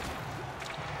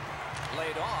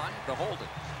 Laid on to hold it.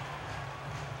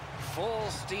 Full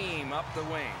steam up the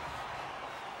wing.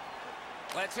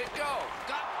 Lets it go.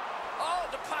 Got. Oh,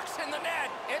 the puck's in the net.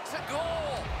 It's a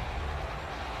goal.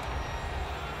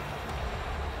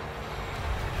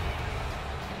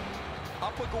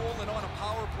 Up a goal and on a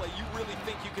power play, you really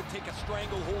think you can take a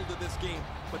stranglehold of this game.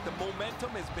 But the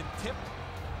momentum has been tipped,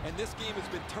 and this game has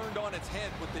been turned on its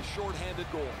head with this shorthanded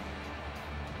goal.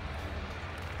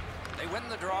 They win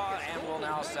the draw and will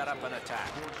now set up an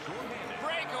attack.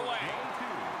 Breakaway.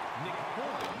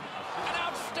 An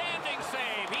outstanding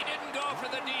save. He didn't go for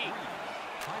the D.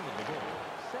 Time of the goal,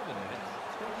 7 minutes,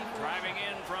 24 Driving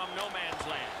in from no man's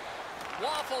land.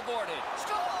 Waffle boarded.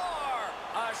 Score!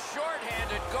 A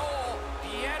shorthanded goal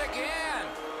yet again.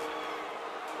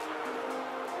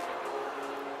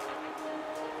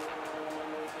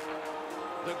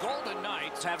 The Golden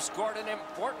Knights have scored an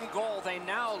important goal. They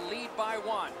now lead by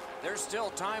 1. There's still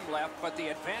time left, but the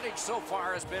advantage so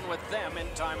far has been with them in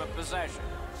time of possession.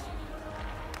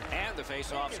 And the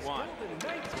face-off's won.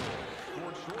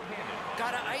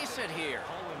 Gotta ice it here.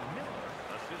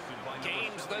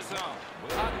 Gains the zone.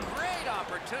 A great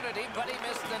opportunity, but he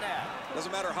missed the net.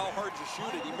 Doesn't matter how hard you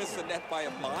shoot it, he missed the net by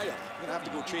a mile. You're gonna have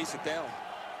to go chase it down.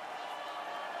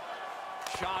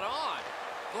 Shot on.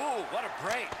 Ooh, what a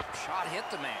break. Shot hit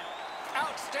the man.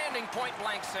 Outstanding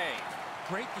point-blank save.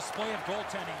 Great display of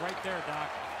goaltending right there, Doc.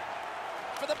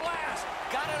 For the blast.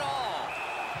 Got it all.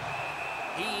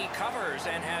 He covers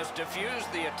and has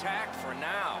diffused the attack for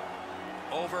now.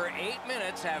 Over 8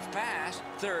 minutes have passed,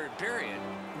 third period.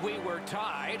 We were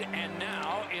tied, and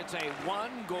now it's a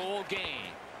one-goal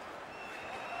game.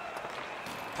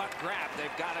 Puck grab,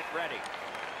 they've got it ready.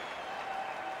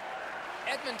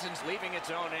 Edmonton's leaving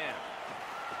its own end.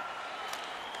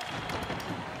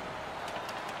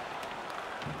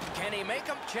 Can he make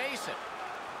them chase it?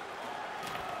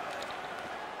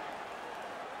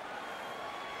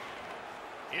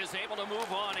 Is able to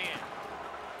move on in.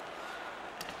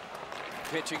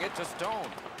 Pitching it to Stone.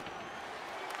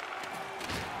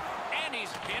 And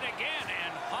he's hit again,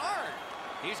 and hard.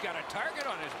 He's got a target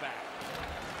on his back.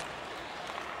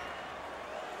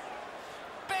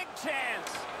 Big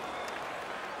chance.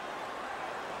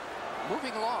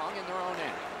 Moving along in their own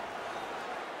end.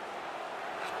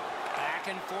 Back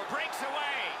and forth. Breaks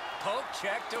away. Poke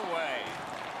checked away.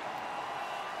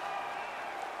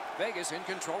 Vegas in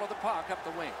control of the puck up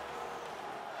the wing.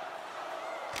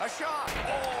 A shot.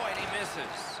 Oh, and he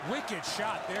misses. Wicked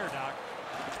shot there, Doc.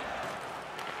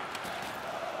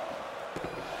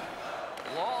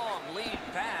 Long lead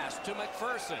pass to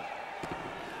McPherson.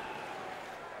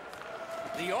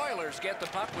 The Oilers get the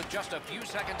puck with just a few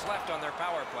seconds left on their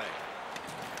power play.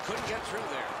 Couldn't get through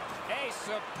there. A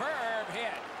superb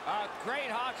hit. A great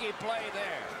hockey play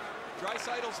there.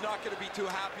 Draisaitl's not going to be too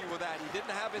happy with that. He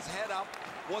didn't have his head up,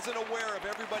 wasn't aware of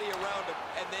everybody around him,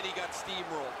 and then he got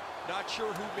steamrolled. Not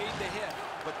sure who made the hit,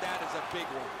 but that is a big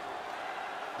one.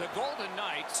 The Golden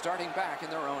Knights starting back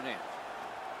in their own end.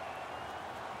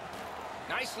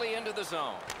 Nicely into the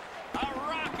zone. A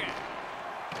rocket.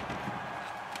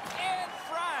 In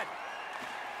front.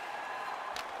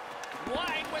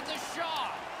 Wide with the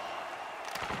shot.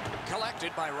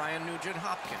 Collected by Ryan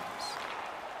Nugent-Hopkins.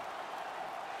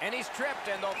 And he's tripped,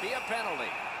 and there'll be a penalty.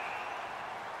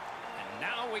 And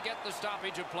now we get the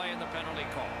stoppage of play in the penalty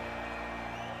call.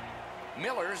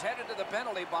 Miller's headed to the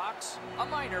penalty box. A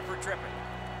minor for tripping.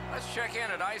 Let's check in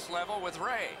at ice level with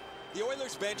Ray. The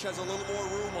Oilers bench has a little more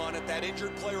room on it. That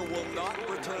injured player will not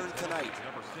return tonight.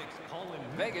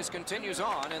 Vegas continues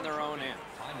on in their own end.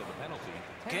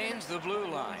 Gains the blue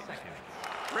line.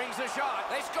 Brings the shot.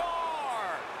 They score!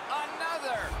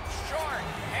 Another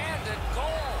short-handed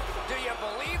goal. Do you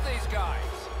believe these guys?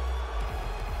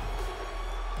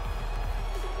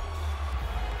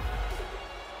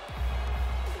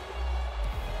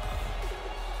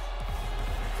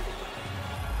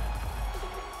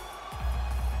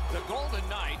 The Golden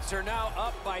Knights are now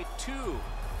up by 2.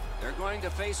 They're going to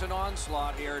face an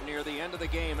onslaught here near the end of the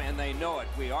game, and they know it.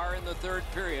 We are in the third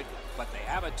period, but they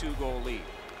have a 2-goal lead.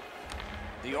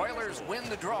 The Oilers win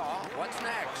the draw. What's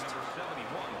next?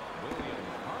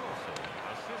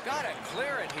 Got to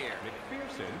clear it here.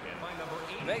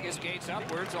 Vegas gates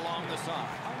upwards along the side.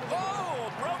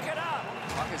 Oh, broke it up.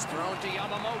 Puck is thrown to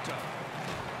Yamamoto.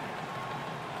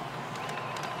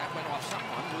 That went off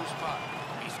someone, loose puck.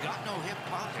 He's got no hip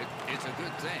pocket. It's a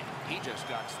good thing. He just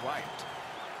got swiped.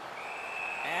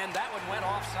 And that one went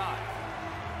offside.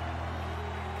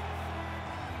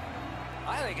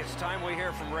 I think it's time we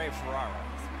hear from Ray Ferraro.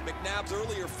 McNabb's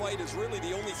earlier fight is really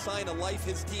the only sign of life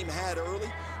his team had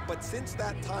early, but since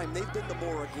that time, they've been the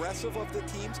more aggressive of the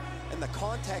teams, and the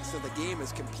context of the game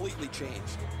has completely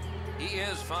changed. He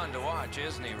is fun to watch,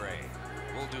 isn't he, Ray?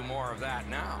 We'll do more of that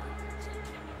now.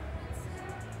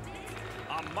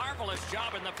 A marvelous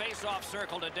job in the face-off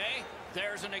circle today.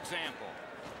 There's an example.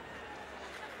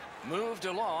 Moved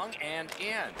along and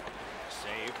in.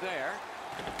 Save there.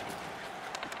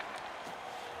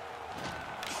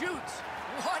 Shoots.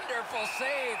 Wonderful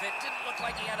save. It didn't look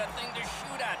like he had a thing to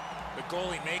shoot at. The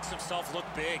goalie makes himself look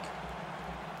big.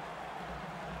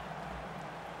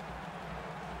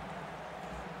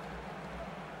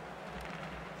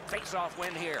 Face-off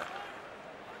win here.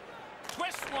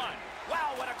 Twist one.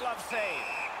 Wow, what a glove save.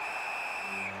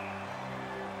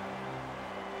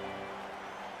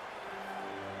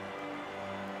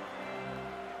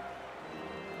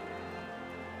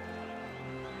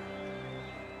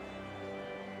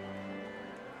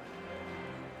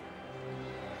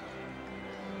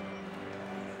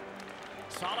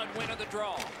 Solid win of the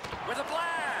draw. With a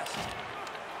blast.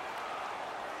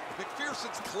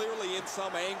 McPherson's clearly in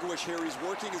some anguish here. He's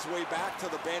working his way back to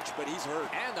the bench, but he's hurt.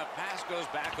 And the pass goes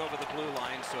back over the blue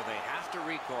line, so they have to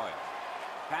recoil.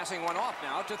 Passing one off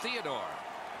now to Theodore.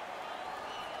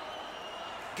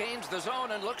 Gains the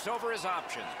zone and looks over his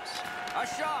options. A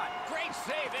shot. Great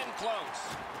save in close.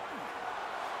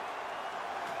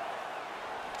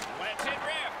 Lets it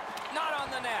rip. Not on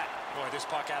the net. Boy, this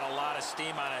puck had a lot of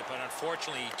steam on it, but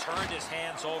unfortunately he turned his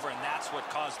hands over, and that's what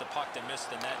caused the puck to miss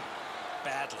the net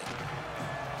badly.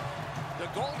 The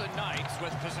Golden Knights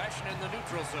with possession in the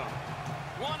neutral zone.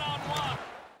 One-on-one.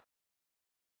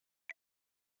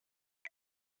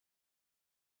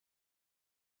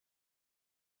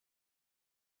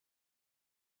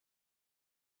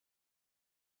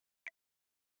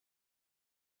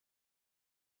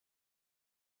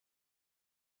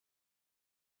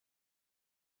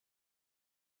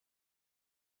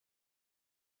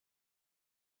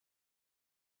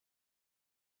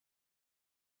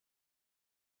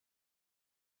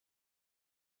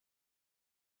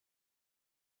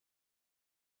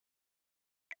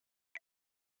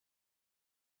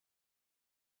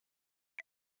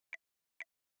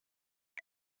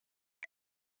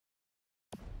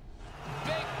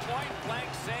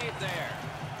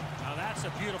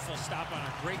 a beautiful stop on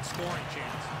a great scoring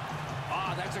chance.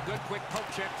 Ah, that's a good quick poke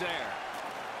check there.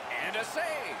 And a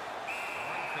save.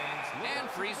 And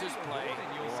freezes play. And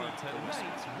you'll see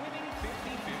tonight's winning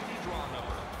 50-50 draw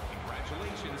number.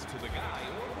 Congratulations to the guy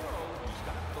or girl who's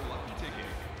got the lucky ticket.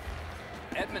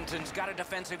 Edmonton's got a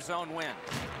defensive zone win.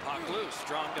 Puck loose.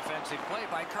 Strong defensive play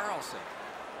by Carlson.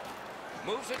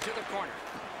 Moves it to the corner.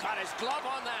 Got his glove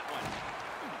on that one.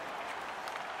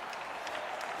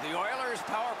 The Oilers'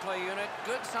 power play unit,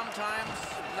 good sometimes,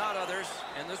 not others,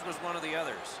 and this was one of the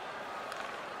others.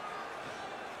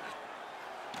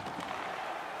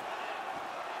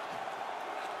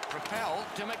 Propelled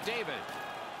to McDavid.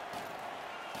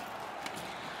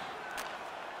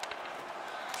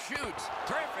 Shoots.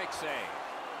 Terrific save.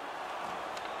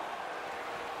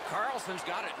 Carlson's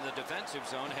got it in the defensive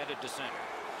zone, headed to center.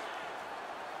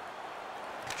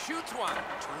 Shoots one.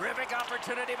 Terrific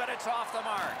opportunity, but it's off the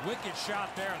mark. Wicked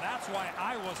shot there. That's why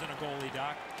I wasn't a goalie,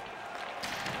 Doc.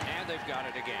 And they've got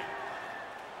it again.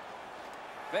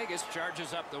 Vegas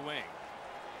charges up the wing.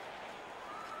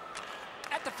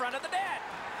 At the front of the net.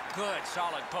 Good,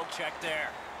 solid poke check there.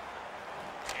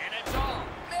 And it's all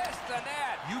missed the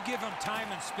net. You give him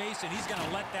time and space, and he's going to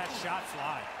let that shot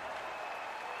fly.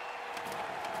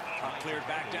 Cleared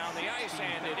back down the ice,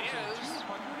 and it is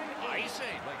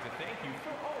icing. I'd like to thank you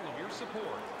for all of your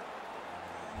support.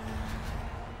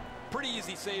 Pretty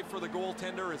easy save for the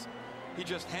goaltender as he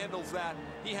just handles that.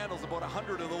 He handles about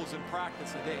 100 of those in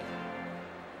practice a day.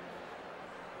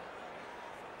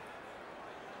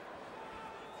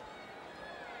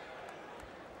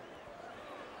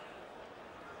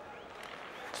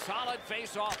 Solid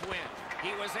face-off win.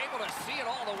 He was able to see it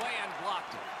all the way and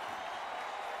blocked it.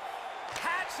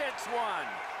 Hatchets one.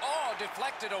 Oh,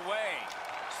 deflected away.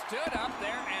 Stood up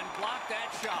there and blocked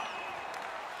that shot.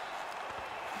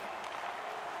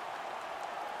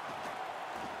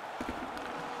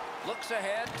 Looks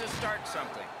ahead to start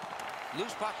something.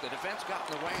 Loose puck. The defense got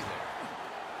in the way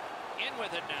there. In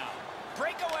with it now.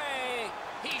 Breakaway.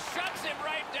 He shuts him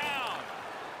right down.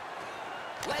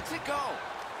 Lets it go.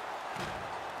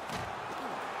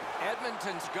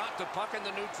 Edmonton's got the puck in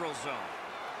the neutral zone.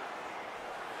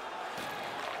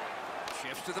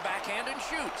 Shifts to the backhand and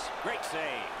shoots. Great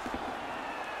save.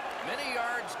 Many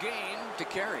yards gained to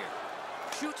Karriere.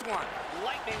 Shoots one.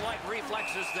 Lightning-like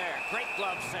reflexes there. Great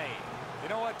glove save. You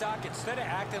know what, Doc? Instead of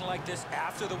acting like this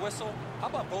after the whistle, how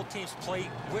about both teams play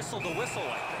whistle to whistle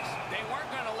like this? They weren't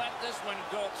going to let this one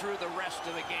go through the rest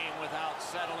of the game without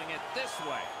settling it this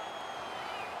way.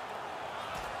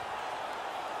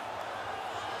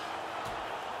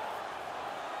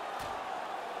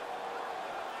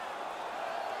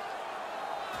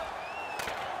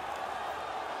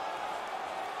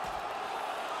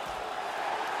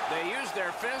 They used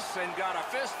their fists and got a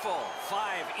fistful.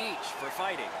 5 each for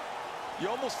fighting. You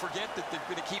almost forget that they're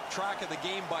going to keep track of the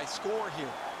game by score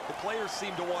here. The players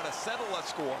seem to want to settle a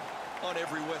score on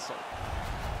every whistle.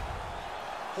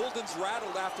 Holden's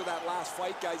rattled after that last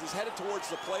fight, guys. He's headed towards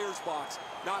the players' box,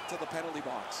 not to the penalty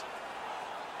box.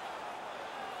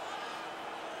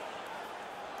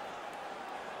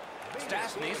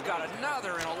 Stastny's got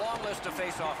another in a long list of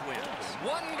face-off wins.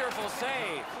 Wonderful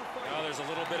save. Well, there's a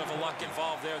little bit of a luck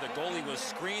involved there. The goalie was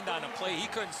screened on the play. He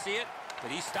couldn't see it,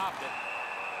 but he stopped it.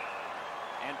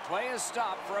 And play is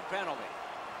stopped for a penalty.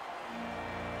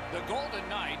 The Golden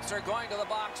Knights are going to the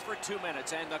box for 2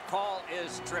 minutes, and the call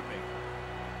is tripping.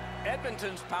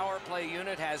 Edmonton's power play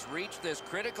unit has reached this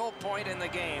critical point in the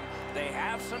game. They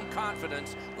have some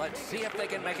confidence. Let's see if they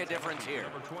can make a difference here.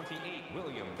 Number 28,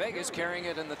 William. Vegas carrying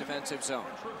it in the defensive zone.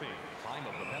 Tripping. Time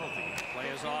of the penalty. Play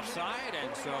is offside,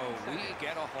 and so we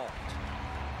get a halt.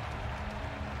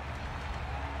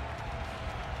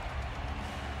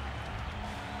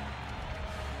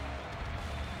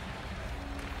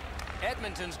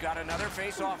 Edmonton's got another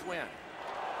face-off win.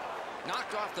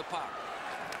 Knocked off the puck.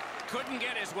 Couldn't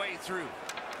get his way through.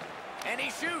 And he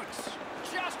shoots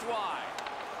just wide.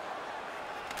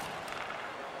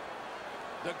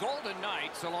 The Golden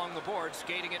Knights along the board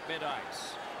skating at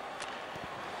mid-ice.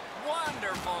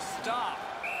 Wonderful stop.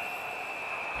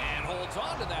 And holds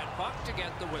on to that puck to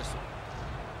get the whistle.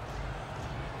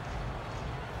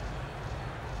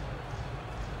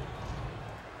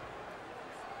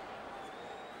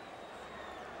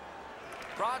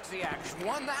 Brodziak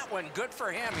won that one. Good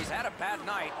for him. He's had a bad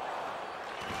night.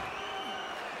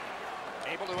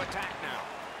 Able to attack now.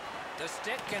 The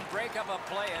stick can break up a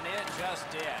play, and it just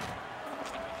did.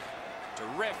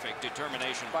 Terrific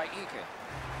determination by Eakin.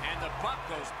 And the puck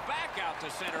goes back out to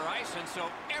center ice, and so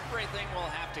everything will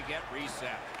have to get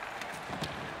reset.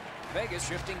 Vegas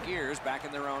shifting gears back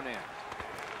in their own end.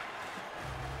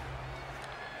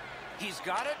 He's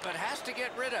got it, but has to get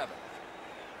rid of it.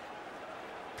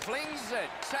 Flings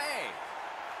it. Save.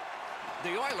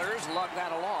 The Oilers lug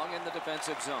that along in the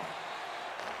defensive zone.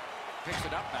 Picks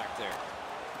it up back there.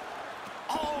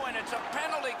 Oh, and it's a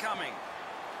penalty coming.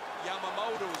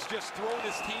 Yamamoto's just thrown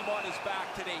his team on his back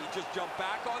today. He just jumped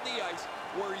back on the ice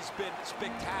where he's been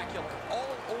spectacular.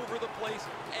 All over the place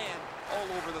and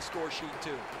all over the score sheet,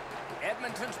 too.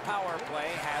 Edmonton's power play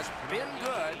has been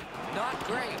good, not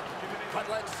great. But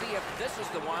let's see if this is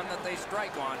the one that they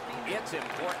strike on. It's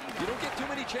important. You don't get too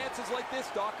many chances like this,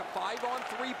 Doc. A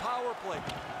 5-on-3 power play.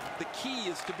 The key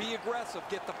is to be aggressive,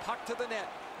 get the puck to the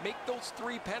net, make those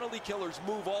 3 penalty killers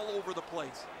move all over the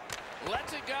place.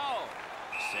 Let's it go.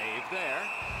 Save there.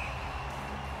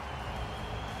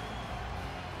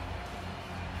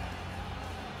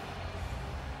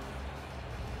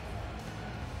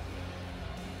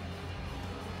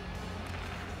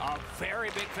 A very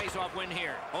big face-off win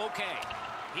here. Okay.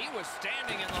 He was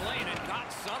standing in the lane and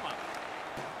got some of it.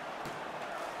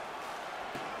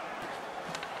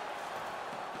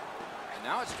 And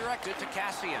now it's directed to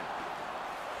Cassian.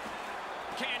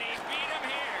 Can he beat him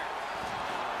here?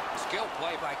 Skill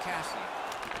play by Cassian.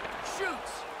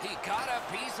 Shoots. He got a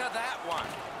piece of that one.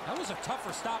 That was a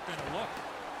tougher stop than it looked.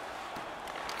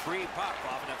 Free puck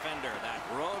off a defender. That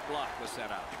roadblock was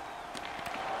set up.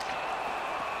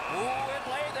 Ooh, it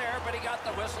lay there, but he got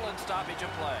the whistle and stoppage of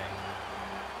play.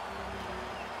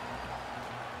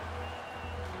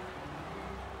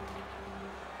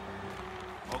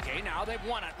 Okay, now they've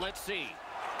won it. Let's see.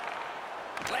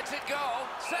 Lets it go.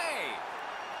 Save.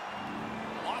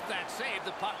 Off that save,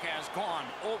 the puck has gone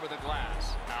over the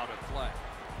glass. Out of play.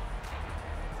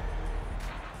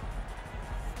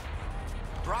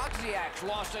 Brodziak's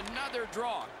lost another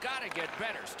draw. Gotta get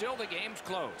better. Still, the game's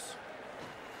close.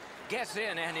 Gets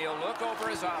in, and he'll look over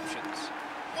his options.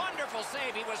 Wonderful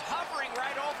save. He was hovering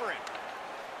right over it.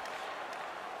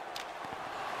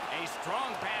 A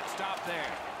strong pad stop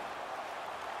there.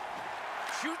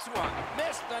 Shoots one.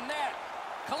 Missed the net.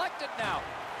 Collected now.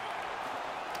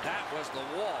 That was the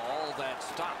wall that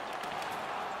stopped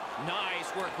it.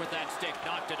 Nice work with that stick.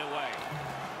 Knocked it away.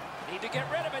 Need to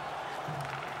get rid of it.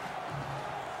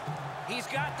 He's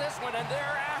got this one, and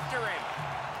they're after him.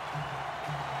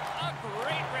 A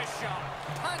great wrist shot.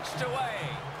 Punched away.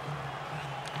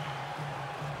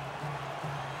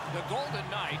 The Golden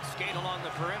Knights skate along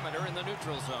the perimeter in the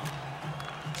neutral zone.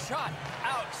 Shot.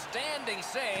 Outstanding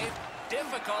save.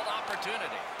 Difficult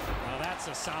opportunity. Well, that's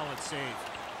a solid save.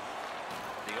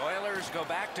 The Oilers go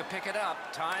back to pick it up.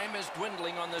 Time is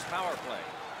dwindling on this power play.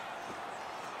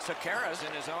 Sakara's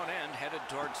in his own end, headed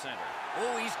towards center.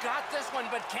 Oh, he's got this one,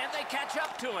 but can they catch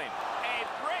up to him? A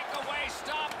breakaway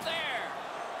stop there.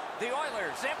 The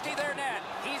Oilers empty their net.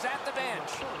 He's at the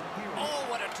bench. Oh,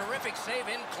 what a terrific save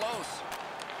in close.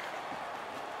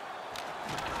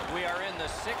 We are in the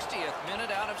 60th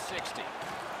minute out of 60.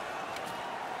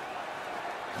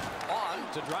 On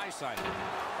to Draisaitl.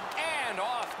 And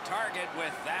off target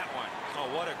with that one.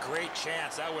 Oh, what a great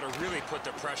chance. That would have really put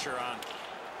the pressure on.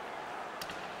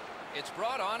 It's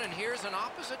brought on, and here's an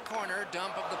opposite corner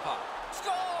dump of the puck.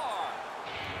 Score!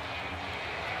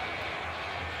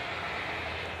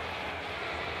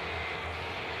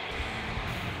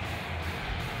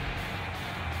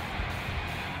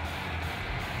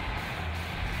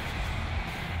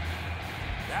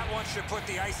 That one should put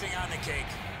the icing on the cake.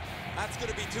 That's going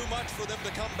to be too much for them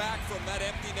to come back from. That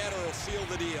empty net, or it'll seal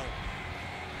the deal.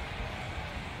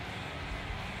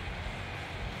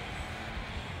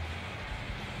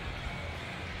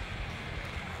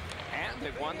 And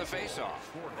they've won the faceoff.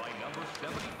 Scored by number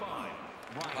 75.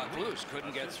 Puck loose,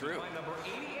 couldn't get through. By number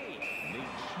 88.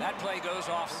 That play goes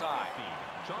offside.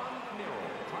 John Merrill,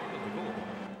 time of the goal.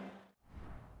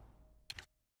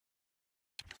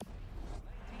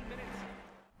 19 minutes.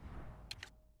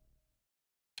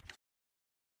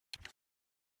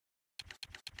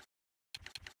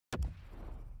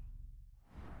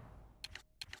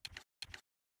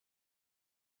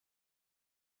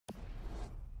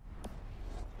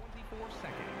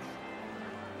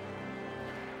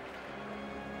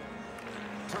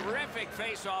 Terrific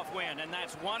face-off win, and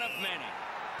that's one of many.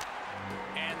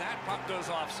 And that puck goes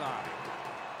offside.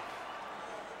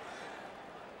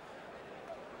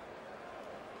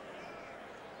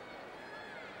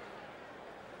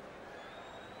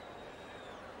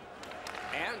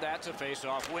 And that's a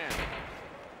face-off win.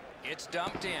 It's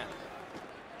dumped in.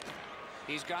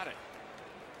 He's got it.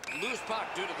 Loose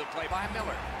puck due to the play by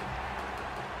Miller.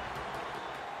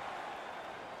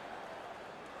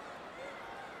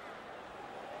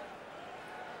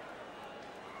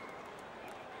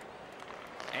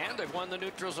 And they've won the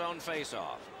neutral zone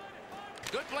face-off.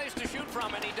 Good place to shoot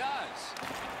from, and he does.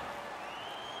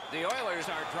 The Oilers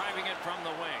are driving it from the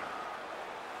wing.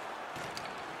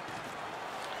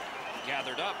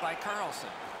 Gathered up by Carlson.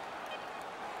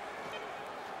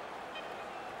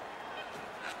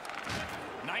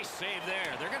 Nice save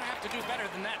there. They're going to have to do better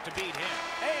than that to beat him.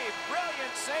 A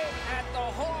brilliant save at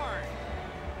the horn.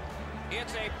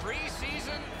 It's a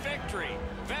preseason victory.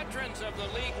 Veterans of the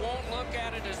league won't look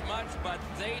at it as much, but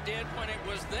they did when it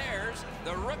was theirs.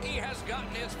 The rookie has gotten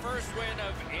his first win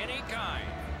of any kind.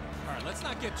 All right, let's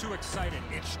not get too excited.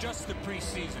 It's just the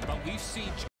preseason, but we've seen